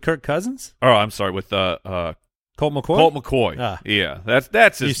say with Kirk Cousins? Oh, I'm sorry, with Colt McCoy? Colt McCoy. Yeah,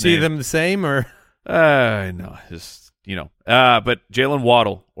 that's his You see name. them the same, or? No, just, but Jalen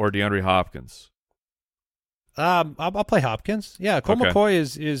Waddle or DeAndre Hopkins. I'll play Hopkins. Yeah, Colt McCoy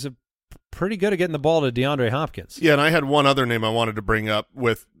is pretty good at getting the ball to DeAndre Hopkins. Yeah, and I had one other name I wanted to bring up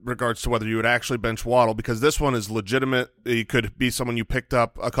with regards to whether you would actually bench Waddle, because this one is legitimate. He could be someone you picked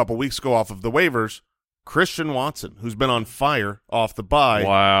up a couple weeks ago off of the waivers. Christian Watson, who's been on fire off the bye.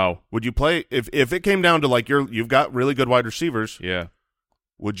 Wow. Would you play if it came down to like you've got really good wide receivers? Yeah.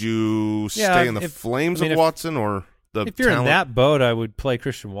 Would you stay in the flames of Watson or the If you're talent? in that boat, I would play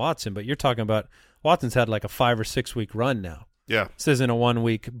Christian Watson, but you're talking about Watson's had like a 5 or 6 week run now. Yeah. This isn't a 1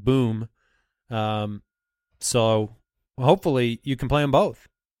 week boom. So hopefully you can play them both.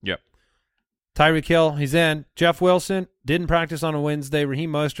 Yep. Tyreek Hill, he's in. Jeff Wilson didn't practice on a Wednesday.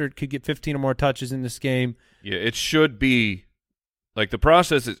 Raheem Mostert could get 15 or more touches in this game. Yeah, it should be like the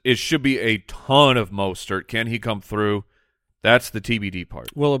process. It should be a ton of Mostert. Can he come through? That's the TBD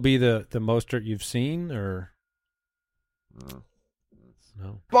part. Will it be the Mostert you've seen, or no?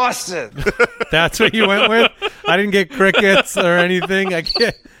 Boston. That's what you went with? I didn't get crickets or anything. I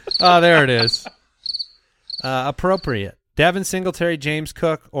can't. Oh, there it is. Appropriate. Devin Singletary, James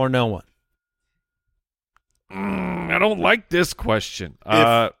Cook, or no one? I don't like this question.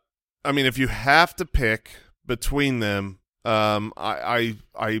 If you have to pick between them, I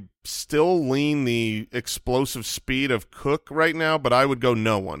still lean the explosive speed of Cook right now, but I would go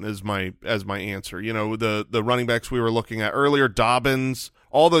no one as my answer. The running backs we were looking at earlier, Dobbins,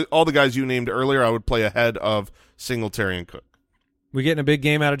 all the guys you named earlier, I would play ahead of Singletary and Cook. We getting a big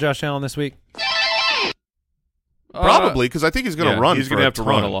game out of Josh Allen this week? Probably, because I think he's going to run. He's going to have to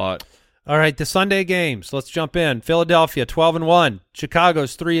run a lot. All right, the Sunday games. Let's jump in. Philadelphia 12-1.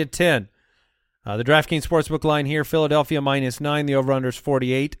 Chicago's 3-10. The DraftKings Sportsbook line here: Philadelphia -9. The over/under is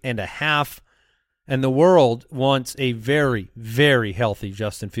 48.5. And the world wants a very, very healthy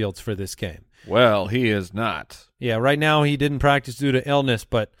Justin Fields for this game. Well, he is not. Yeah, right now he didn't practice due to illness,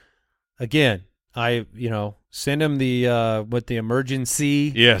 but again, send him the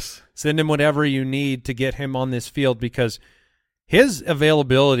emergency. Yes. Send him whatever you need to get him on this field, because his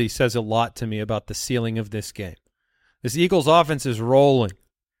availability says a lot to me about the ceiling of this game. This Eagles offense is rolling.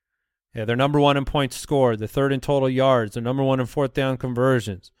 Yeah, they're number 1 in points scored. They're third in total yards. They're number 1 in fourth down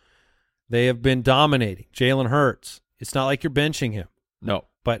conversions. They have been dominating. Jalen Hurts. It's not like you're benching him. No.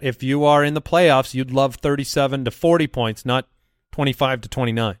 But if you are in the playoffs, you'd love 37 to 40 points, not 25 to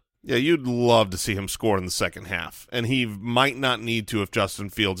 29. Yeah, you'd love to see him score in the second half, and he might not need to if Justin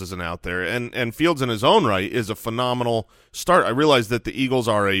Fields isn't out there. And Fields in his own right is a phenomenal start. I realize that the Eagles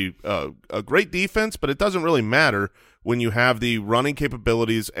are a great defense, but it doesn't really matter when you have the running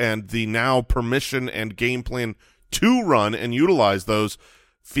capabilities and the now permission and game plan to run and utilize those.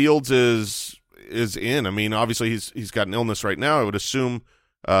 Fields is in. I mean, obviously he's got an illness right now. I would assume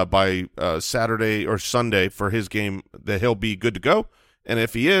by Saturday or Sunday for his game that he'll be good to go. And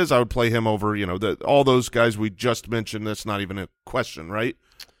if he is, I would play him over, all those guys we just mentioned. That's not even a question, right?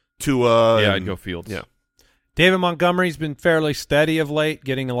 I'd go Fields. Yeah. David Montgomery's been fairly steady of late,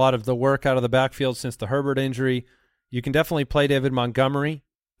 getting a lot of the work out of the backfield since the Herbert injury. You can definitely play David Montgomery.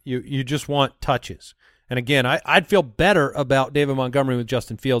 You just want touches. And again, I'd feel better about David Montgomery with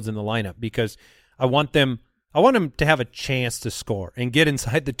Justin Fields in the lineup, because I want him to have a chance to score and get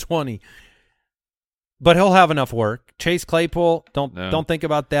inside the 20. But he'll have enough work. Chase Claypool, don't think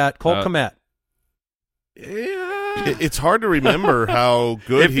about that. Cole Kmet. Yeah. It's hard to remember how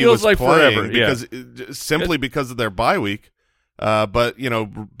good he was like playing forever, simply because of their bye week. But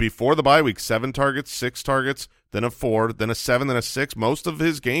before the bye week, 7 targets, 6 targets, then a 4, then a 7, then a 6. Most of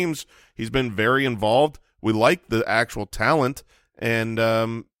his games, he's been very involved. We like the actual talent, and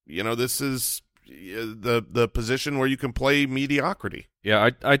this is the position where you can play mediocrity.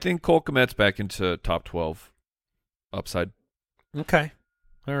 Yeah, I think Cole Kmet's back into top 12 upside. Okay.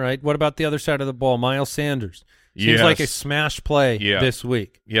 All right. What about the other side of the ball? Miles Sanders. Seems like a smash play this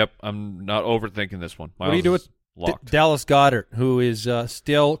week. Yep. I'm not overthinking this one. Miles what do you do with locked. Dallas Goedert, who is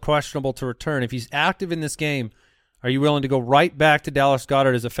still questionable to return? If he's active in this game, are you willing to go right back to Dallas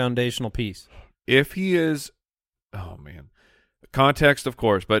Goedert as a foundational piece? If he is, oh, man. Context, of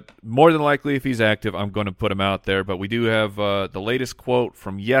course, but more than likely, if he's active, I'm going to put him out there. But we do have the latest quote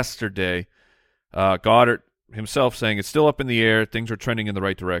from yesterday. Goddard himself saying it's still up in the air. Things are trending in the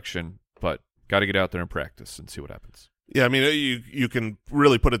right direction, but got to get out there and practice and see what happens. Yeah, I mean, you can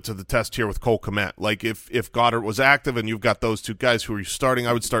really put it to the test here with Cole Kmet. Like, if Goddard was active and you've got those two guys who are starting,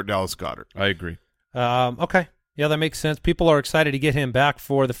 I would start Dallas Goedert. I agree. Okay. Yeah, that makes sense. People are excited to get him back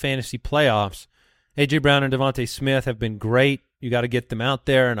for the fantasy playoffs. A.J. Brown and Devontae Smith have been great. You got to get them out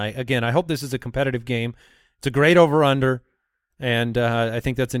there. And, I hope this is a competitive game. It's a great over-under, and I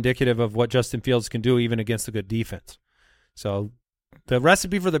think that's indicative of what Justin Fields can do even against a good defense. So the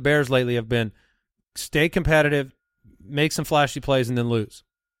recipe for the Bears lately have been stay competitive, make some flashy plays, and then lose.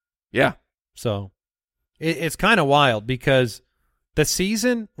 Yeah. So it's kind of wild because the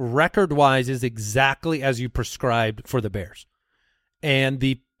season record-wise is exactly as you prescribed for the Bears. And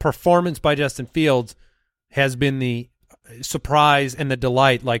the performance by Justin Fields has been the surprise and the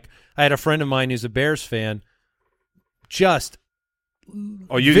delight. Like, I had a friend of mine who's a Bears fan, just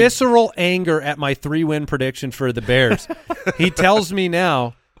visceral anger at my 3-win prediction for the Bears. He tells me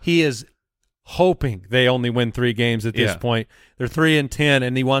now he is hoping they only win 3 games at this point. They're 3-10,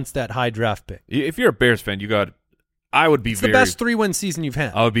 and he wants that high draft pick. If you're a Bears fan, I would be the best 3-win season you've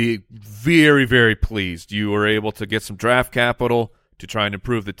had. I would be very, very pleased. You were able to get some draft capital to try and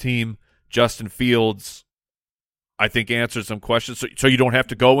improve the team. Justin Fields, I think, answered some questions. So you don't have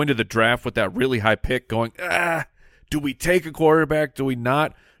to go into the draft with that really high pick going, do we take a quarterback? Do we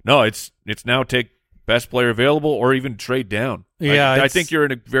not? No, it's now take best player available or even trade down. Yeah, I think you're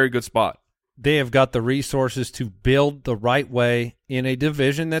in a very good spot. They have got the resources to build the right way in a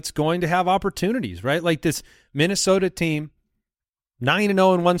division that's going to have opportunities, right? Like this Minnesota team,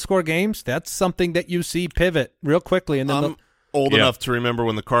 9-0 in one-score games, that's something that you see pivot real quickly. And then I'm old enough to remember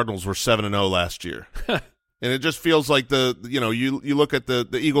when the Cardinals were 7-0 last year. And it just feels like you look at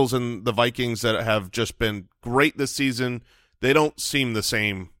the Eagles and the Vikings that have just been great this season. They don't seem the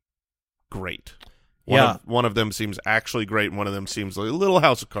same great. One of them seems actually great, and one of them seems like a little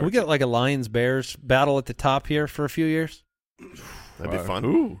house of cards. Can we get like a Lions-Bears battle at the top here for a few years? That'd be fun.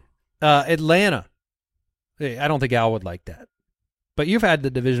 Ooh. Atlanta. I don't think Al would like that. But you've had the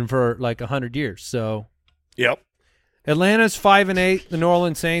division for like 100 years, so. Yep. Atlanta's 5-8. The New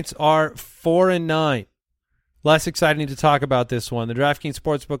Orleans Saints are 4-9. Less exciting to talk about this one. The DraftKings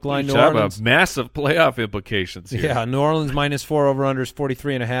Sportsbook line, New Orleans. About massive playoff implications here. Yeah, New Orleans -4 over-under is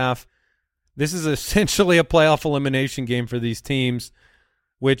 43.5. This is essentially a playoff elimination game for these teams,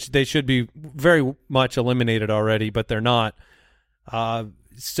 which they should be very much eliminated already, but they're not.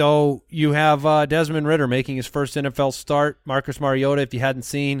 So you have Desmond Ridder making his first NFL start. Marcus Mariota, if you hadn't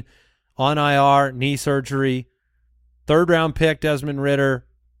seen, on IR, knee surgery. 3rd-round pick, Desmond Ridder.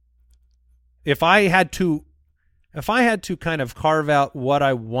 If I had to kind of carve out what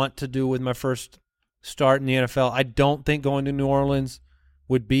I want to do with my first start in the NFL, I don't think going to New Orleans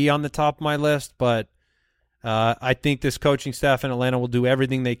would be on the top of my list, but I think this coaching staff in Atlanta will do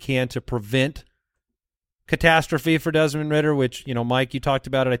everything they can to prevent catastrophe for Desmond Ridder, which, Mike, you talked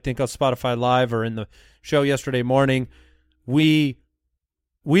about it, I think, on Spotify Live or in the show yesterday morning. We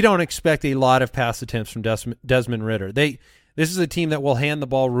don't expect a lot of pass attempts from Desmond Ridder. This is a team that will hand the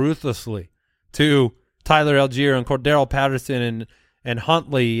ball ruthlessly to Tyler Algier and Cordero Patterson and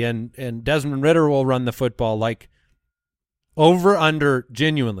Huntley, and Desmond Ridder will run the football like over-under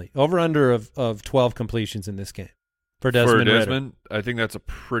of 12 completions in this game for Desmond Ridder. I think that's a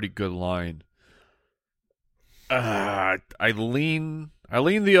pretty good line. I lean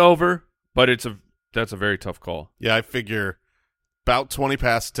the over, but that's a very tough call. Yeah, I figure about 20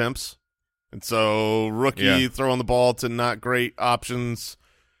 pass attempts, and so rookie throwing the ball to not great options.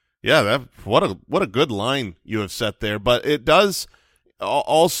 Yeah, what a good line you have set there, but it does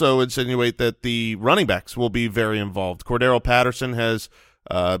also insinuate that the running backs will be very involved. Cordero Patterson has,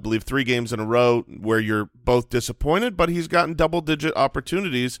 I believe, 3 games in a row where you're both disappointed, but he's gotten double-digit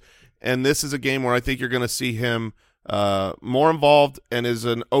opportunities, and this is a game where I think you're going to see him more involved and is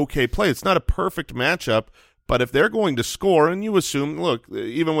an okay play. It's not a perfect matchup, but if they're going to score, and you assume, look,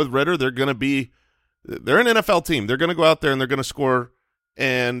 even with Ridder, they're an NFL team. They're going to go out there and they're going to score,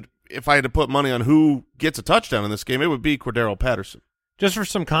 and if I had to put money on who gets a touchdown in this game, it would be Cordero Patterson. Just for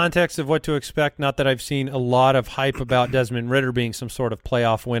some context of what to expect, not that I've seen a lot of hype about Desmond Ridder being some sort of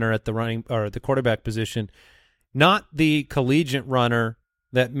playoff winner at the running or the quarterback position, not the collegiate runner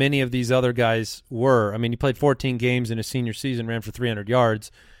that many of these other guys were. I mean, he played 14 games in his senior season, ran for 300 yards.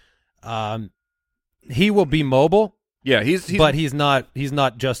 He will be mobile. Yeah, but he's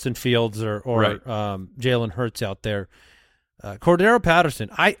not Justin Fields or right. Jalen Hurts out there. Cordero Patterson,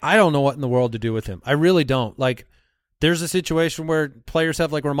 I don't know what in the world to do with him. I really don't. Like, there's a situation where players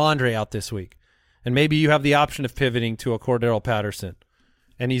have like Ramondre out this week, and maybe you have the option of pivoting to a Cordero Patterson,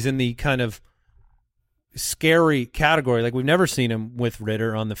 and he's in the kind of scary category. Like, we've never seen him with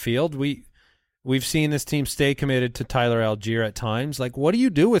Ridder on the field. We've seen this team stay committed to Tyler Algier at times. Like, what do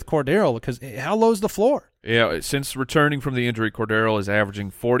you do with Cordero? Because how low is the floor? Yeah, since returning from the injury, Cordero is averaging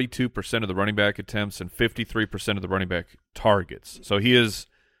 42% of the running back attempts and 53% of the running back targets. So it's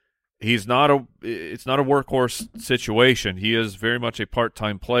not a workhorse situation. He is very much a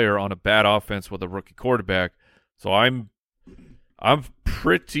part-time player on a bad offense with a rookie quarterback. So I'm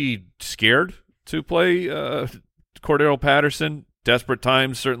pretty scared to play Cordero Patterson. Desperate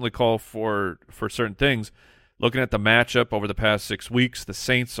times certainly call for certain things. Looking at the matchup over the past 6 weeks, the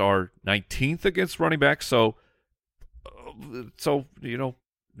Saints are 19th against running backs, so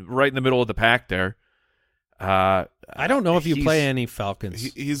right in the middle of the pack there. I don't know if you play any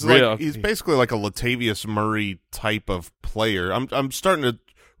Falcons. He's basically like a Latavius Murray type of player. I'm starting to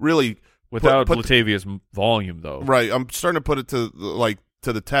really without Latavius volume though. Right, I'm starting to put it to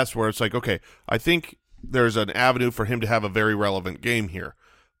the test where it's like, okay, I think there's an avenue for him to have a very relevant game here.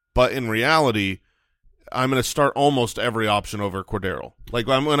 But in reality, I'm going to start almost every option over Cordero. Like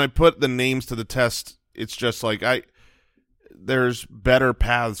when I put the names to the test, it's just like there's better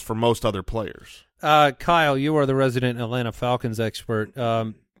paths for most other players. Kyle, you are the resident Atlanta Falcons expert.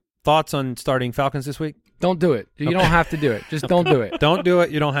 Thoughts on starting Falcons this week? Don't do it. You don't have to do it. Just don't do it. Don't do it.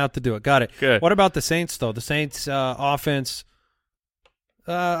 You don't have to do it. Got it. Good. What about the Saints, though? The Saints offense,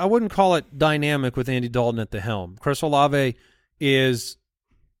 I wouldn't call it dynamic with Andy Dalton at the helm. Chris Olave is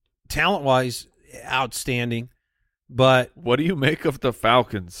talent-wise outstanding, but what do you make of the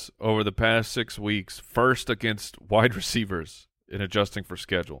Falcons over the past 6 weeks, first against wide receivers in adjusting for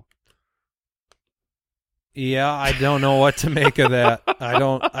schedule? Yeah, I don't know what to make of that.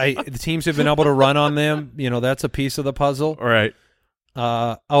 The teams have been able to run on them. That's a piece of the puzzle. All right.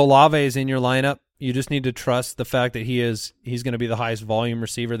 Olave is in your lineup. You just need to trust the fact that he's going to be the highest volume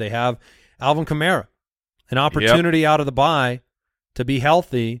receiver they have. Alvin Kamara, an opportunity out of the bye to be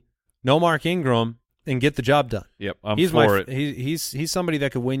healthy, no Mark Ingram, and get the job done. Yep, I'm for it. He's somebody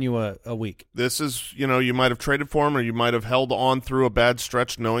that could win you a week. This is, you might have traded for him or you might have held on through a bad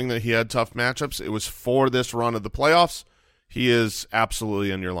stretch knowing that he had tough matchups. It was for this run of the playoffs. He is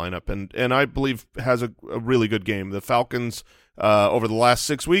absolutely in your lineup and I believe has a really good game. The Falcons over the last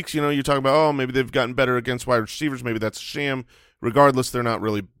 6 weeks, you talk about, maybe they've gotten better against wide receivers. Maybe that's a sham. Regardless, they're not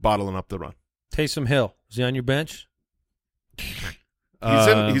really bottling up the run. Taysom Hill, is he on your bench?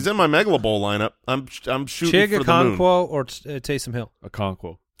 He's in my Megalo Bowl lineup. I'm shooting for the moon. Okonkwo or Taysom Hill?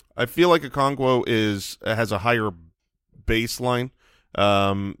 Okonkwo. I feel like Okonkwo has a higher baseline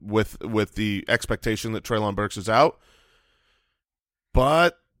with the expectation that Treylon Burks is out.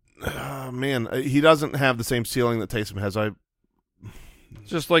 But, man, he doesn't have the same ceiling that Taysom has.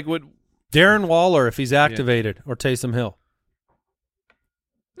 Just like what Darren Waller, if he's activated, or Taysom Hill.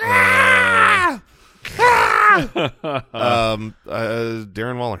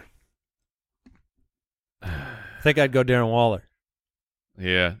 Darren Waller. I think I'd go Darren Waller.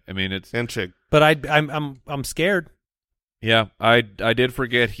 Yeah, I mean and Chig, but I'm scared. Yeah, I did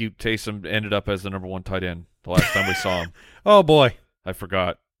forget Taysom ended up as the number 1 tight end the last time we saw him. Oh boy, I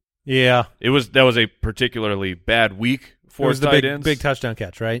forgot. Yeah, that was a particularly bad week for his tight ends. Big touchdown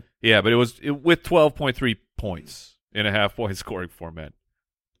catch, right? Yeah, but it was with 12.3 points in a half-point scoring format.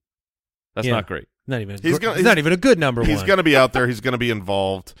 That's not great. Not even a good number one. He's going to be out there. He's going to be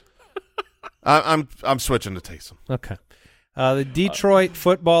involved. I'm switching to Taysom. Okay. The Detroit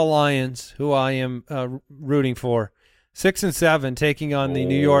Football Lions, who I am rooting for, 6-7, taking on the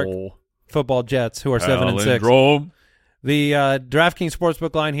New York Football Jets, who are 7-6. The DraftKings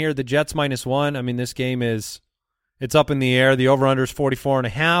Sportsbook line here, the Jets -1. I mean, this game it's up in the air. The over/under is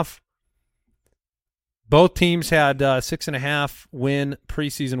 44.5. Both teams had 6.5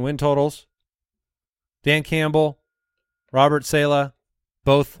 preseason win totals. Dan Campbell, Robert Saleh,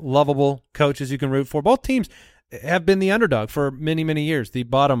 both lovable coaches you can root for. Both teams have been the underdog for many, many years, the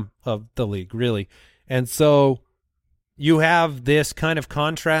bottom of the league, really. And so you have this kind of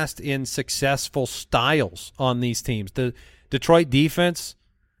contrast in successful styles on these teams. The Detroit defense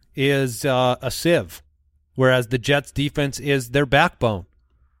is a sieve, whereas the Jets defense is their backbone.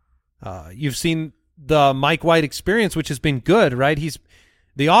 You've seen the Mike White experience, which has been good, right?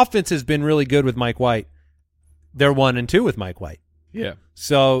 The offense has been really good with Mike White. They're 1-2 with Mike White. Yeah.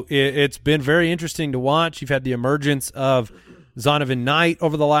 So it's been very interesting to watch. You've had the emergence of Zonovan Knight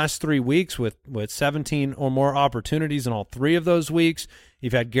over the last 3 weeks with 17 or more opportunities in all 3 of those weeks.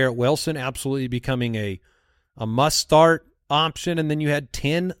 You've had Garrett Wilson absolutely becoming a must-start option, and then you had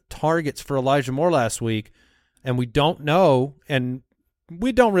 10 targets for Elijah Moore last week, and we don't know, and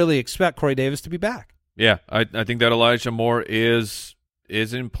we don't really expect Corey Davis to be back. Yeah, I think that Elijah Moore is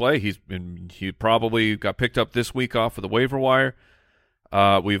in play. He probably got picked up this week off of the waiver wire.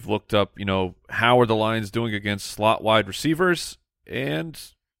 We've looked up, how are the Lions doing against slot wide receivers, and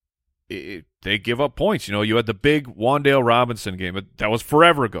they give up points. You had the big Wan'Dale Robinson game. That was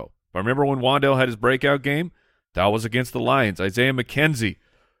forever ago. I remember when Wan'Dale had his breakout game. That was against the Lions. Isaiah McKenzie.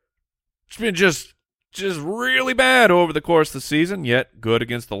 It's been just really bad over the course of the season, yet good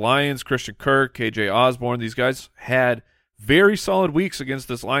against the Lions. Christian Kirk, KJ Osborne, these guys had very solid weeks against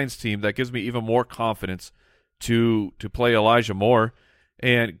this Lions team. That gives me even more confidence to play Elijah Moore.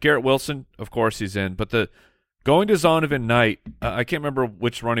 And Garrett Wilson, of course, he's in. But going to Zonovan Knight, I can't remember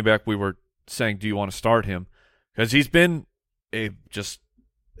which running back we were saying, do you want to start him? Because he's been a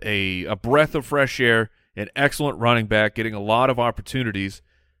breath of fresh air, an excellent running back, getting a lot of opportunities.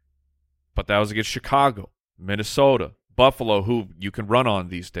 But that was against Chicago, Minnesota, Buffalo, who you can run on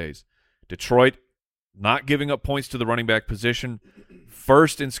these days. Detroit, not giving up points to the running back position.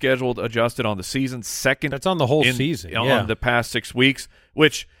 First in scheduled adjusted on the season. Second. That's on the whole season. On the past 6 weeks,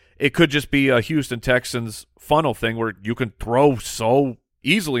 which it could just be a Houston Texans funnel thing where you can throw so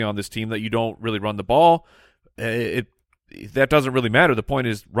easily on this team that you don't really run the ball. That doesn't really matter. The point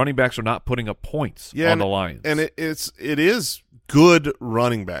is running backs are not putting up points on the Lions. And it is good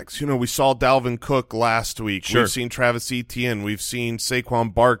running backs. We saw Dalvin Cook last week. Sure. We've seen Travis Etienne. We've seen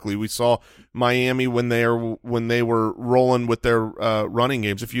Saquon Barkley. We saw Miami when they were rolling with their running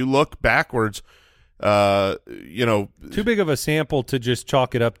games. If you look backwards, too big of a sample to just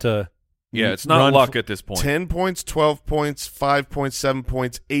chalk it up to. Yeah, it's not luck at this point. 10 points, 12 points, 5 points, 7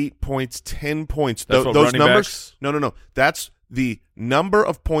 points, 8 points, 10 points. That's those numbers. backs? No. That's the number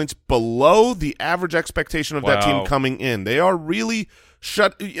of points below the average expectation of that team coming in. They are really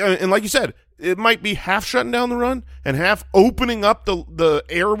shut. And like you said, it might be half shutting down the run and half opening up the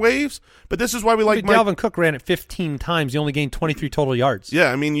airwaves. But this is why we like Dalvin Cook ran it 15 times. He only gained 23 total yards.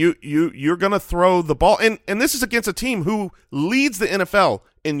 Yeah, I mean, you're going to throw the ball. And this is against a team who leads the NFL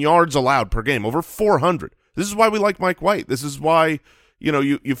in yards allowed per game, over 400. This is why we like Mike White. This is why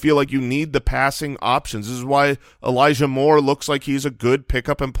you feel like you need the passing options. This is why Elijah Moore looks like he's a good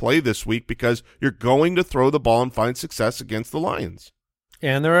pick-up and play this week, because you're going to throw the ball and find success against the Lions.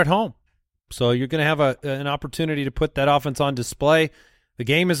 And they're at home. So you're going to have an opportunity to put that offense on display. The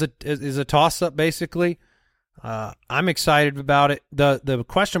game is a toss-up, basically. I'm excited about it. The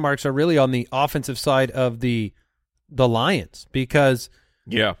question marks are really on the offensive side of the Lions, because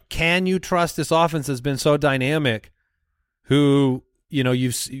can you trust this offense that's been so dynamic, who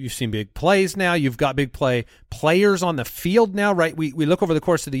you've seen big plays now. You've got big players on the field now, right? We look over the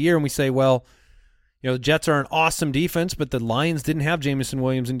course of the year and we say, well, the Jets are an awesome defense, but the Lions didn't have Jameson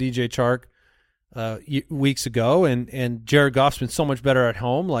Williams and DJ Chark weeks ago, and Jared Goff's been so much better at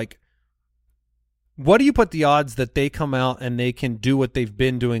home. Like, what do you put the odds that they come out and they can do what they've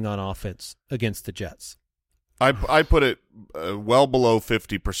been doing on offense against the Jets? I put it well below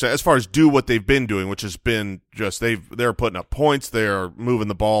 50% as far as do what they've been doing, which has been just they're putting up points, they're moving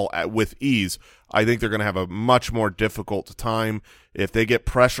the ball with ease. I think they're going to have a much more difficult time if they get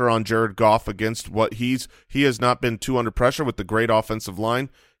pressure on Jared Goff against what he has not been too under pressure with the great offensive line.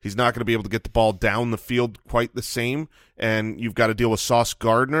 He's not going to be able to get the ball down the field quite the same, and you've got to deal with Sauce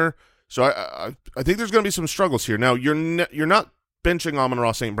Gardner. So I think there's going to be some struggles here. Now you're not benching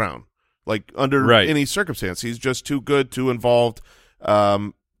Amon-Ra St. Brown. Like, under any circumstance. He's just too good, too involved.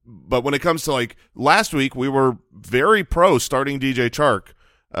 But when it comes to, like, last week, we were very pro starting DJ Chark.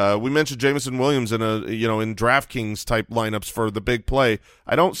 We mentioned Jameson Williams in DraftKings type lineups for the big play.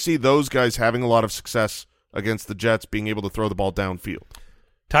 I don't see those guys having a lot of success against the Jets being able to throw the ball downfield.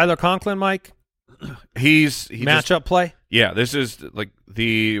 Tyler Conklin, Mike? He matchup play? Yeah, this is like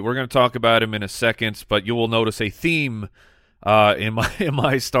we're going to talk about him in a second, but you will notice a theme in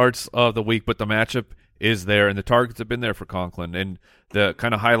my starts of the week, but the matchup is there, and the targets have been there for Conklin, and the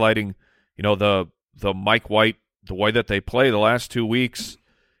kind of highlighting, the Mike White, the way that they play the last 2 weeks.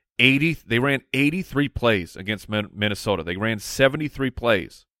 They ran 83 plays against Minnesota. They ran 73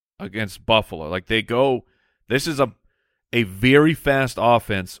 plays against Buffalo. Like, this is a very fast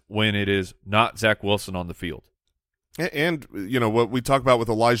offense when it is not Zach Wilson on the field. And, what we talk about with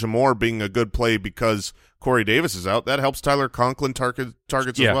Elijah Moore being a good play because Corey Davis is out, that helps Tyler Conklin targets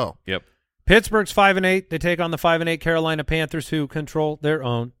as well. Yep. Pittsburgh's 5-8. They take on the 5-8 Carolina Panthers, who control their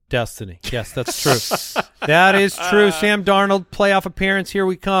own destiny. Yes, that's true. That is true. Sam Darnold, playoff appearance. Here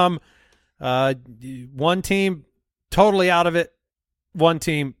we come. One team totally out of it. One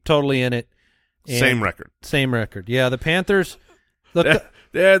team totally in it. Same record. Yeah, the Panthers. Look,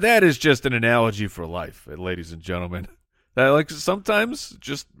 that is just an analogy for life, ladies and gentlemen. That, sometimes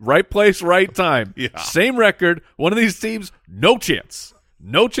just right place, right time. Yeah. Same record. One of these teams, no chance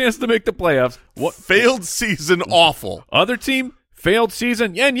to make the playoffs. What failed season? Awful. Other team, failed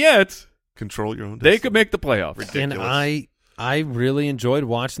season, and yet control your own they destiny. could make the playoffs. Ridiculous. And I really enjoyed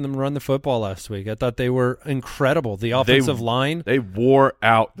watching them run the football last week. I thought they were incredible. The offensive line. They wore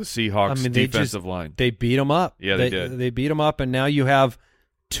out the Seahawks they defensive line. They beat them up. Yeah, they did. They beat them up, and now you have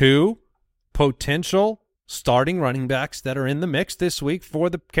 2 potential starting running backs that are in the mix this week for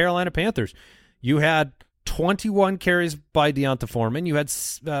the Carolina Panthers. You had 21 carries by Deonta Foreman. You had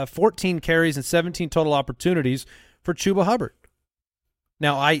 14 carries and 17 total opportunities for Chuba Hubbard.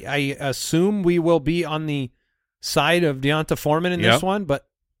 Now, I assume we will be on the side of Deonta Foreman in this one, but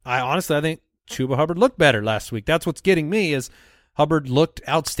I think Chuba Hubbard looked better last week. That's what's getting me is Hubbard looked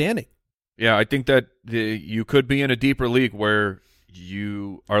outstanding. Yeah, I think that you could be in a deeper league where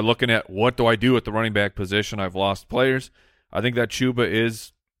you are looking at what do I do at the running back position? I've lost players. I think that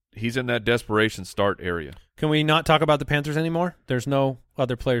Chuba he's in that desperation start area. Can we not talk about the Panthers anymore? There's no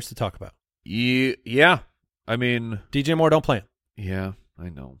other players to talk about. Yeah. I mean, DJ Moore, don't play him. Yeah, I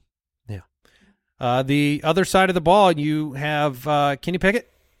know. Yeah. The other side of the ball, you have Kenny Pickett.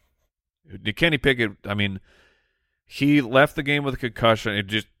 Kenny Pickett, I mean, he left the game with a concussion.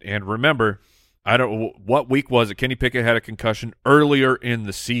 And remember, what week was it? Kenny Pickett had a concussion earlier in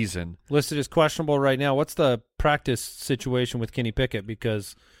the season. Listed as questionable right now. What's the practice situation with Kenny Pickett?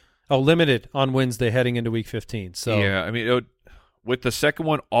 Because limited on Wednesday heading into Week 15. So yeah, I mean, with the second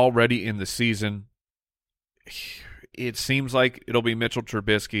one already in the season, it seems like it'll be Mitchell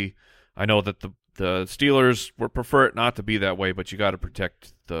Trubisky. I know that the Steelers would prefer it not to be that way, but you got to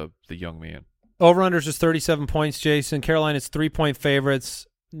protect the young man. Over-unders is 37 points, Jason. Carolina's 3-point favorites.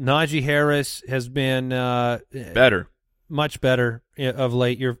 Najee Harris has been better, much better of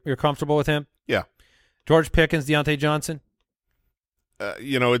late. You're comfortable with him? Yeah. George Pickens, Deontay Johnson.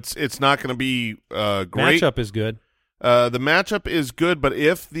 It's not going to be great. Matchup is good. The matchup is good, but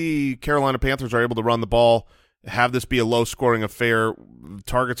if the Carolina Panthers are able to run the ball, have this be a low-scoring affair,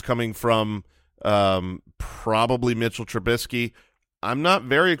 targets coming from probably Mitchell Trubisky, I'm not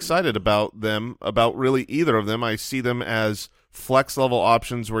very excited about really either of them. I see them as flex-level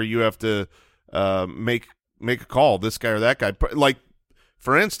options where you have to make a call, this guy or that guy. Like,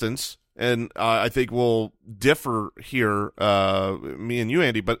 for instance, and I think we'll differ here, me and you,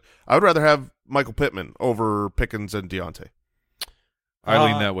 Andy, but I would rather have Michael Pittman over Pickens and Deontay. I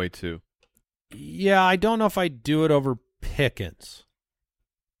lean that way too. Yeah, I don't know if I'd do it over Pickens,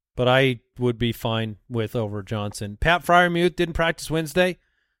 but I would be fine with over Johnson. Pat Freiermuth didn't practice Wednesday,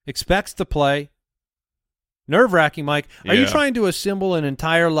 expects to play. Nerve-wracking, Mike. Are you trying to assemble an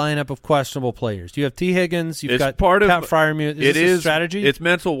entire lineup of questionable players? You have T. Higgins. You've got Pat Freiermuth. Is this a strategy? It's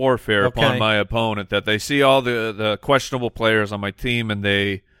mental warfare upon my opponent that they see all the questionable players on my team and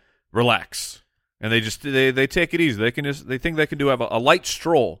they relax and they take it easy. They think they can have a light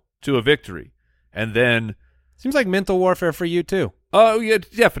stroll to a victory, and then seems like mental warfare for you too. Oh yeah,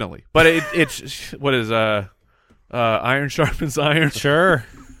 definitely. But it's what is iron sharpens iron. Sure.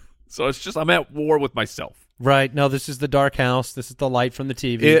 So it's just I'm at war with myself. Right. No, this is the dark house. This is the light from the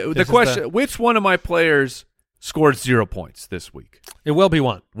TV. The question, which one of my players scored 0 points this week? It will be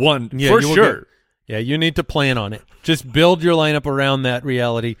one. One, for sure. You need to plan on it. Just build your lineup around that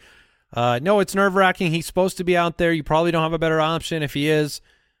reality. No, it's nerve-wracking. He's supposed to be out there. You probably don't have a better option if he is.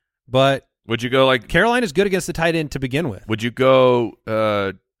 But would you go like Carolina's good against the tight end to begin with. Would you go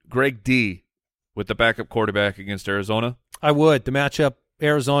Greg D with the backup quarterback against Arizona? I would. The matchup,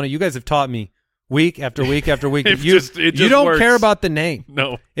 Arizona, you guys have taught me week after week after week. You don't works. care about the name.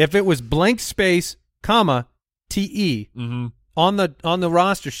 No. If it was blank space, comma, TE on the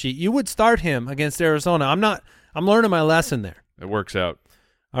roster sheet, you would start him against Arizona. I'm learning my lesson there. It works out.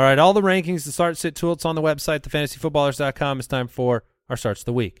 All right, all the rankings, the start sit tool, it's on the website, thefantasyfootballers.com. It's time for our starts of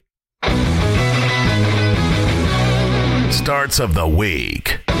the week. Starts of the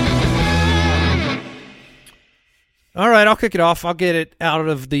week. All right, I'll kick it off. I'll get it out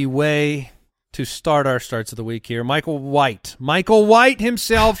of the way to start our starts of the week here. Michael White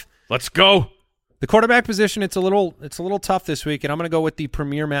himself. Let's go. The quarterback position, it's a little tough this week, and I'm going to go with the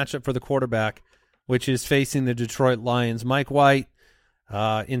premier matchup for the quarterback, which is facing the Detroit Lions. Mike White,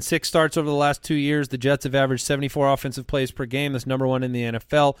 in 6 starts over the last 2 years, the Jets have averaged 74 offensive plays per game. That's number 1 in the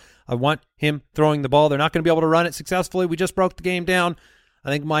NFL. I want him throwing the ball. They're not going to be able to run it successfully. We just broke the game down. I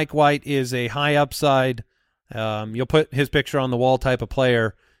think Mike White is a high upside. You'll put his picture on the wall type of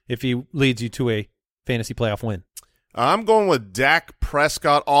player if he leads you to a fantasy playoff win. I'm going with Dak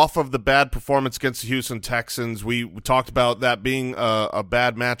Prescott off of the bad performance against the Houston Texans. We talked about that being a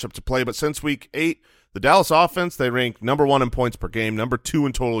bad matchup to play, but since week 8, the Dallas offense, they rank number 1 in points per game, number 2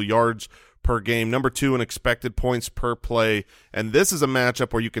 in total yards per game, number 2 in expected points per play, and this is a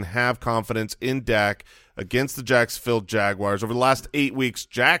matchup where you can have confidence in Dak against the Jacksonville Jaguars. Over the last 8 weeks,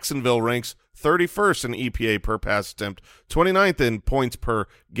 Jacksonville ranks 31st in EPA per pass attempt, 29th in points per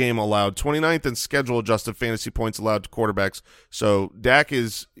game allowed, 29th in schedule-adjusted fantasy points allowed to quarterbacks. So Dak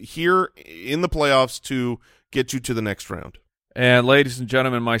is here in the playoffs to get you to the next round. And ladies and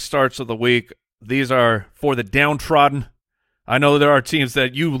gentlemen, my starts of the week, these are for the downtrodden. I know there are teams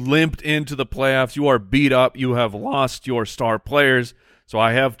that you limped into the playoffs. You are beat up. You have lost your star players. So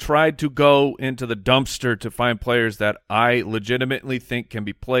I have tried to go into the dumpster to find players that I legitimately think can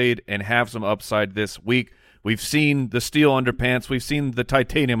be played and have some upside this week. We've seen the steel underpants. We've seen the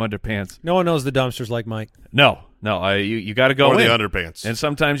titanium underpants. No one knows the dumpsters like Mike. No. You got to go or in. the underpants. And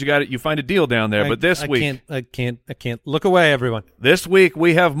sometimes you find a deal down there. But this week, I can't look away, everyone. This week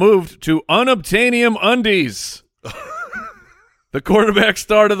we have moved to unobtainium undies. The quarterback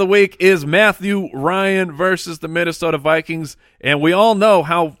start of the week is Matthew Ryan versus the Minnesota Vikings, and we all know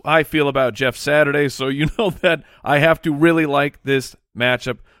how I feel about Jeff Saturday, so you know that I have to really like this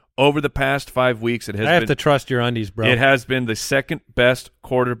matchup. Over the past 5 weeks, I have to trust your undies, bro. It has been the second best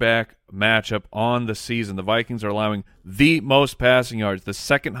quarterback matchup on the season. The Vikings are allowing the most passing yards, the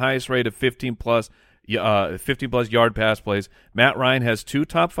second highest rate of 15-plus yard pass plays. Matt Ryan has 2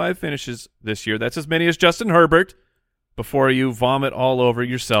 top 5 finishes this year. That's as many as Justin Herbert. Before you vomit all over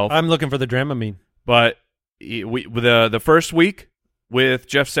yourself. I'm looking for the Dramamine. But the first week with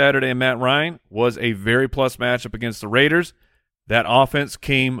Jeff Saturday and Matt Ryan was a very plus matchup against the Raiders. That offense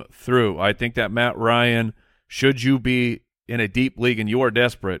came through. I think that Matt Ryan, should you be in a deep league and you are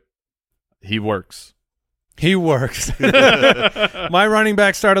desperate, he works. He works. My running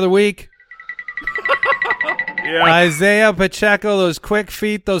back start of the week. Yeah. Isaiah Pacheco, those quick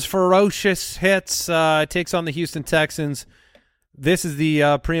feet, those ferocious hits, takes on the Houston Texans. This is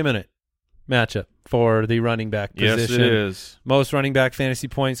the preeminent matchup for the running back position. Yes, it is. Most running back fantasy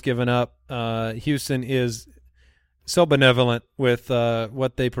points given up. Houston is so benevolent with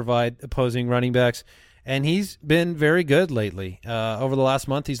what they provide opposing running backs, and he's been very good lately. Over the last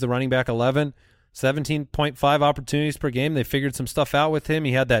month, he's the running back 11, 17.5 opportunities per game. They figured some stuff out with him.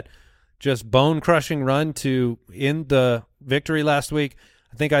 He had that just bone-crushing run to end the victory last week.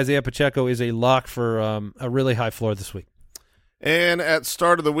 I think Isaiah Pacheco is a lock for a really high floor this week. And at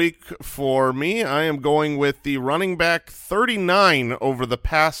start of the week for me, I am going with the running back 39 over the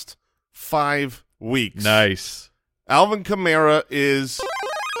past 5 weeks. Nice. Alvin Kamara is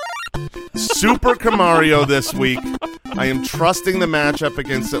Super Camario this week. I am trusting the matchup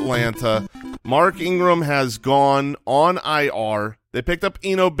against Atlanta. Mark Ingram has gone on IR. They picked up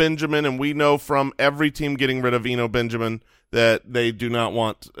Eno Benjamin, and we know from every team getting rid of Eno Benjamin that they do not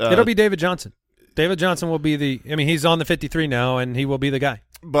want it'll be David Johnson. David Johnson will be he's on the 53 now, and he will be the guy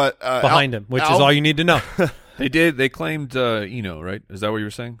behind him, which is all you need to know. They claimed Eno, right? Is that what you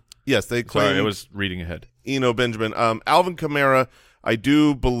were saying? Yes, they claimed. Sorry, I was reading ahead. Eno Benjamin. Alvin Kamara, I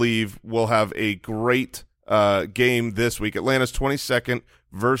do believe, will have a great game this week. Atlanta's 22nd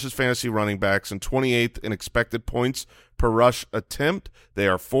versus fantasy running backs and 28th in expected points per rush attempt. They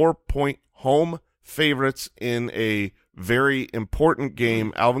are 4-point home favorites in a very important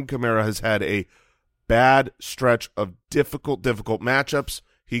game. Alvin Kamara has had a bad stretch of difficult matchups.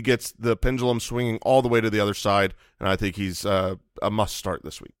 He gets the pendulum swinging all the way to the other side, and I think he's a must-start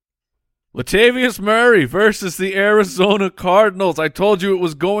this week. Latavius Murray versus the Arizona Cardinals. I told you it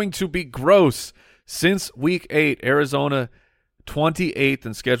was going to be gross. Since Week 8, Arizona 28th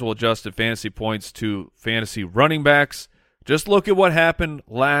in schedule-adjusted fantasy points to fantasy running backs. Just look at what happened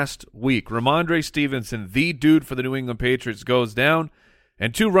last week. Ramondre Stevenson, the dude for the New England Patriots, goes down,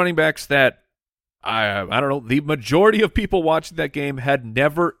 and 2 running backs that, I don't know, the majority of people watching that game had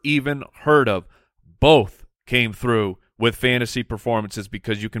never even heard of. Both came through with fantasy performances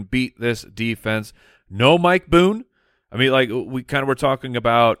because you can beat this defense. No Mike Boone. I mean, like we kind of were talking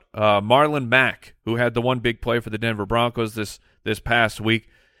about Marlon Mack, who had the one big play for the Denver Broncos this past week.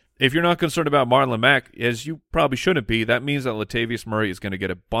 If you're not concerned about Marlon Mack, as you probably shouldn't be, that means that Latavius Murray is going to get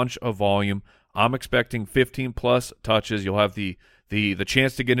a bunch of volume. I'm expecting 15-plus touches. You'll have the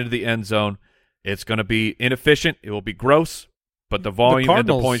chance to get into the end zone. It's going to be inefficient. It will be gross, but the volume and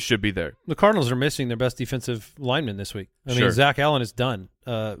the points should be there. The Cardinals are missing their best defensive lineman this week. I mean, Zach Allen is done,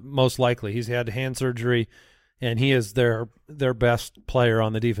 most likely. He's had hand surgery, and he is their best player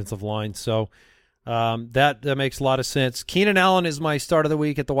on the defensive line. So that makes a lot of sense. Keenan Allen is my start of the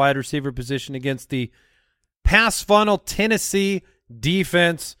week at the wide receiver position against the pass funnel Tennessee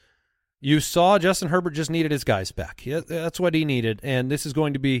defense. You saw Justin Herbert just needed his guys back. That's what he needed, and this is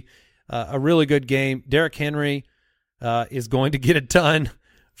going to be a really good game. Derrick Henry is going to get it done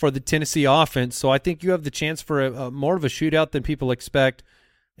for the Tennessee offense. So I think you have the chance for a more of a shootout than people expect,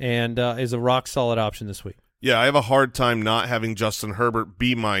 and is a rock-solid option this week. Yeah, I have a hard time not having Justin Herbert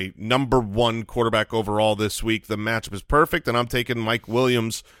be my number 1 quarterback overall this week. The matchup is perfect, and I'm taking Mike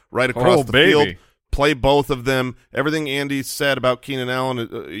Williams right across the field. Play both of them. Everything Andy said about Keenan Allen,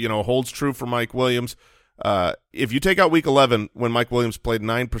 holds true for Mike Williams. If you take out Week 11, when Mike Williams played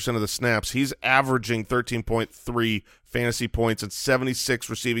 9% of the snaps, he's averaging 13.3 fantasy points and 76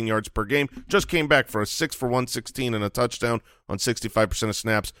 receiving yards per game. Just came back for a 6 for 116 and a touchdown on 65% of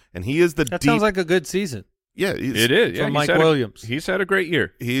snaps, and he is That sounds like a good season. Yeah, it is. Yeah, for Mike Williams. He's had a great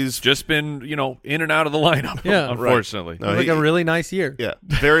year. He's just been, in and out of the lineup. Yeah, unfortunately. Right. No, like a really nice year. Yeah,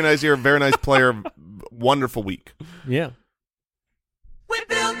 very nice year, very nice player, wonderful week. Yeah. We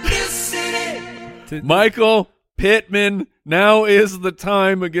built this city. Michael Pittman, now is the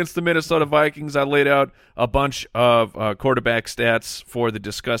time against the Minnesota Vikings. I laid out a bunch of quarterback stats for the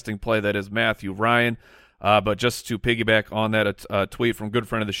disgusting play that is Matthew Ryan. But just to piggyback on that, a tweet from good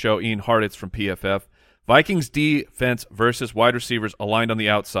friend of the show, Ian Hartitz from PFF. Vikings defense versus wide receivers aligned on the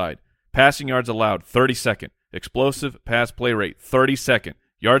outside. Passing yards allowed, 32nd. Explosive pass play rate, 32nd.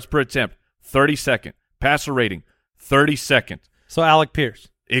 Yards per attempt, 32nd. Passer rating, 32nd. So Alec Pierce.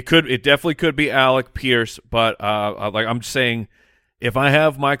 It definitely could be Alec Pierce, but I'm saying, if I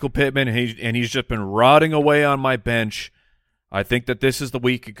have Michael Pittman and he's just been rotting away on my bench, I think that this is the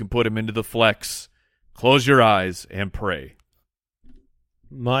week you can put him into the flex. Close your eyes and pray.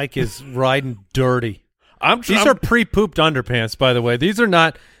 Mike is riding dirty. These I'm are pre-pooped underpants, by the way. These are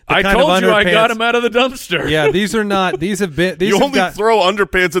not the I kind told of you underpants. I got him out of the dumpster. Yeah, these are not. These have been. These you have only got, throw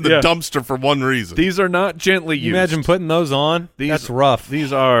underpants in the dumpster for one reason. These are not gently used. Imagine putting those on. That's rough.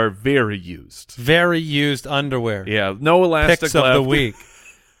 These are very used. Very used underwear. Yeah, no elastic Picks left. of the week.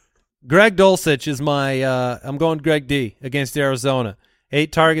 Greg Dulcich is my I'm going Greg D against Arizona.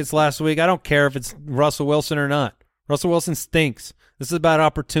 8 targets last week. I don't care if it's Russell Wilson or not. Russell Wilson stinks. This is about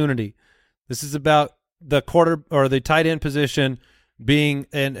opportunity. This is about the quarter or the tight end position being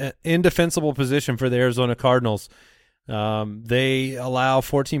an indefensible position for the Arizona Cardinals. They allow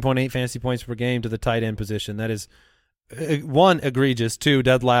 14.8 fantasy points per game to the tight end position. That is 1, egregious, 2,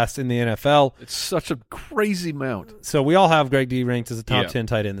 dead last in the NFL. It's such a crazy amount. So we all have Greg D ranked as a top 10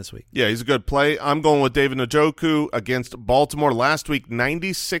 tight end this week. Yeah, he's a good play. I'm going with David Njoku against Baltimore. Last week,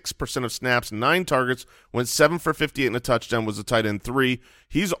 96% of snaps, 9 targets, went 7 for 58 and a touchdown, was a tight end 3.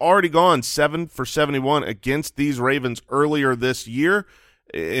 He's already gone 7 for 71 against these Ravens earlier this year.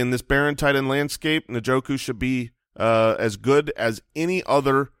 In this barren tight end landscape, Njoku should be as good as any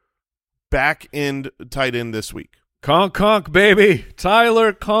other back-end tight end this week. Conk, baby.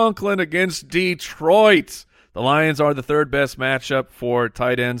 Tyler Conklin against Detroit. The Lions are the 3rd best matchup for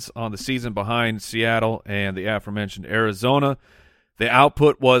tight ends on the season behind Seattle and the aforementioned Arizona. The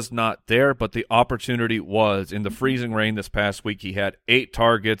output was not there, but the opportunity was. In the freezing rain this past week, he had 8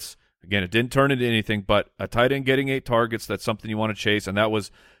 targets. Again, it didn't turn into anything, but a tight end getting 8 targets, that's something you want to chase, and that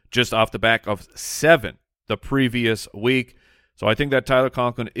was just off the back of 7 the previous week. So I think that Tyler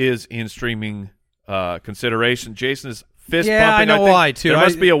Conklin is in streaming consideration. Jason is fist pumping. I know why too. There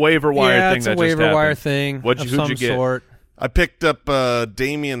must be a waiver wire thing it's that a waiver just wire happened. thing. Who'd you get? Sort. I picked up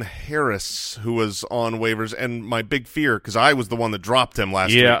Damian Harris, who was on waivers, and my big fear, because I was the one that dropped him last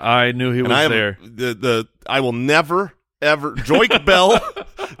week. Yeah, I knew he was there. I will never ever Joik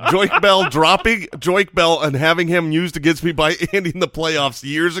Bell dropping Joik Bell and having him used against me by Andy in the playoffs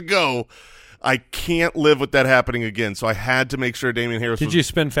years ago. I can't live with that happening again, so I had to make sure Damian Harris. Did you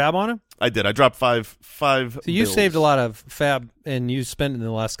spend fab on him? I did. I dropped five. So you bills. saved a lot of fab, and you spent in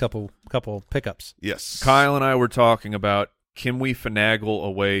the last couple pickups. Yes. Kyle and I were talking about, can we finagle a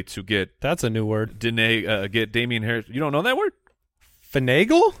way to get That's a new word. Get Damian Harris. You don't know that word?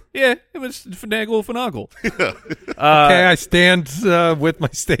 Finagle? Yeah, it was finagle. Okay, I stand with my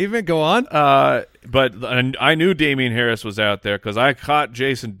statement. Go on. But I knew Damian Harris was out there because I caught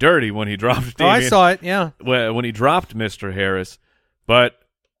Jason dirty when he dropped Damian. I saw it, yeah. When he dropped Mr. Harris. But,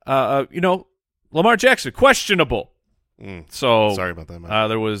 Lamar Jackson, questionable. So sorry about that, man.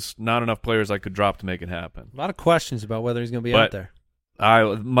 There was not enough players I could drop to make it happen. A lot of questions about whether he's going to be out there.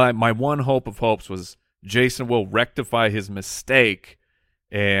 My one hope of hopes was Jason will rectify his mistake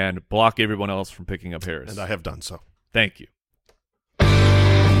and block everyone else from picking up Harris. And I have done so. Thank you.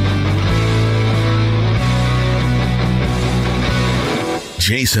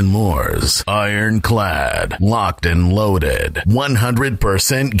 Jason Moore's ironclad, locked and loaded,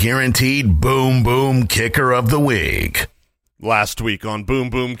 100% guaranteed boom boom kicker of the week. Last week on Boom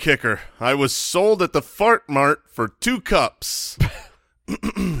Boom Kicker, I was sold at the Fart Mart for 2 cups.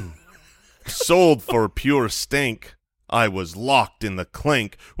 Sold for pure stink. I was locked in the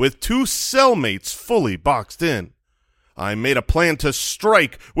clink with 2 cellmates fully boxed in. I made a plan to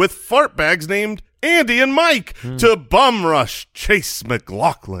strike with fartbags named Andy and Mike to bum rush Chase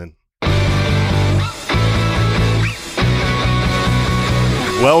McLaughlin.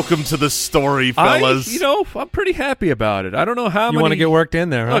 Welcome to the story, fellas. I'm pretty happy about it. I don't know how many. You want to get worked in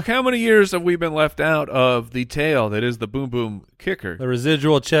there, huh? Look, how many years have we been left out of the tale that is the Boom Boom Kicker? The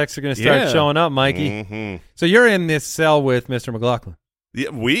residual checks are going to start showing up, Mikey. Mm-hmm. So you're in this cell with Mr. McLaughlin. Yeah,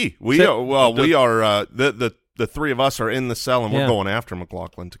 we are. Well, we are. The 3 of us are in the cell, and we're going after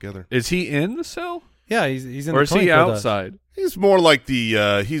McLaughlin together. Is he in the cell? Yeah, he's in. Or the is he clink with us. outside? He's more like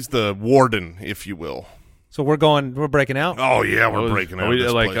he's the warden, if you will. So we're breaking out. Oh yeah, we're breaking out.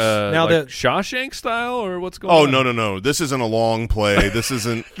 This like place. Now like the Shawshank style, or what's going on? No. This isn't a long play. This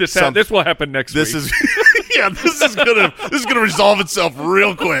isn't. This will happen next week. This is This is gonna resolve itself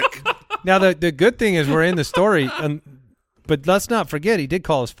real quick. Now the good thing is we're in the story, but let's not forget he did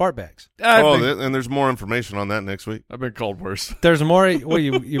call us fartbags. And there's more information on that next week. I've been called worse. There's more. Well,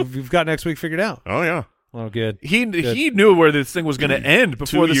 you've got next week figured out. Oh yeah. Oh, good. He knew where this thing was going to end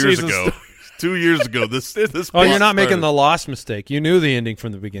before 2 the years season ago. started. 2 years ago, this. Oh, you're not making the Lost mistake. You knew the ending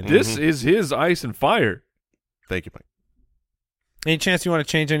from the beginning. This is his ice and fire. Thank you, Mike. Any chance you want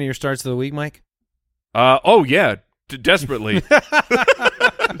to change any of your starts of the week, Mike? Oh yeah, desperately.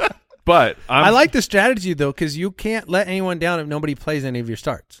 But I like the strategy though, because you can't let anyone down if nobody plays any of your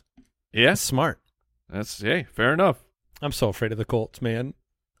starts. Yeah, that's smart. Fair enough. I'm so afraid of the Colts, man.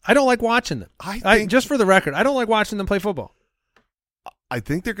 I don't like watching them. Just for the record, I don't like watching them play football. I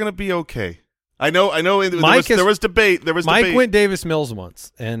think they're going to be okay. I know. There was debate. Mike went Davis Mills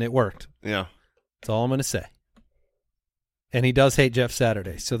once, and it worked. Yeah, that's all I'm going to say. And he does hate Jeff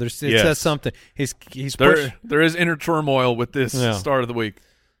Saturday, so it says something. There is inner turmoil with this start of the week.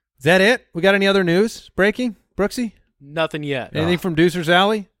 Is that it? We got any other news breaking, Brooksy? Nothing yet. Anything from Deucer's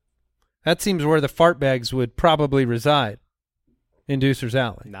Alley? That seems where the fart bags would probably reside, in Deucer's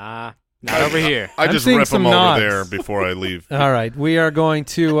Alley. Nah, not over here. I just rip them over there before I leave. All right, we are going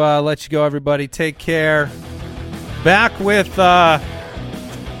to let you go, everybody. Take care. Back with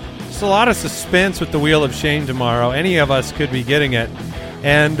just a lot of suspense with the Wheel of Shame tomorrow. Any of us could be getting it.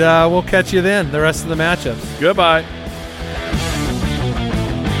 And we'll catch you then, the rest of the matchups. Goodbye.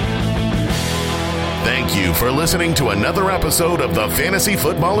 Thank you for listening to another episode of the Fantasy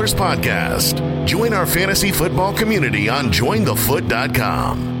Footballers Podcast. Join our fantasy football community on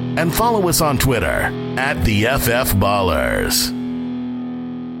jointhefoot.com and follow us on Twitter @TheFFBallers.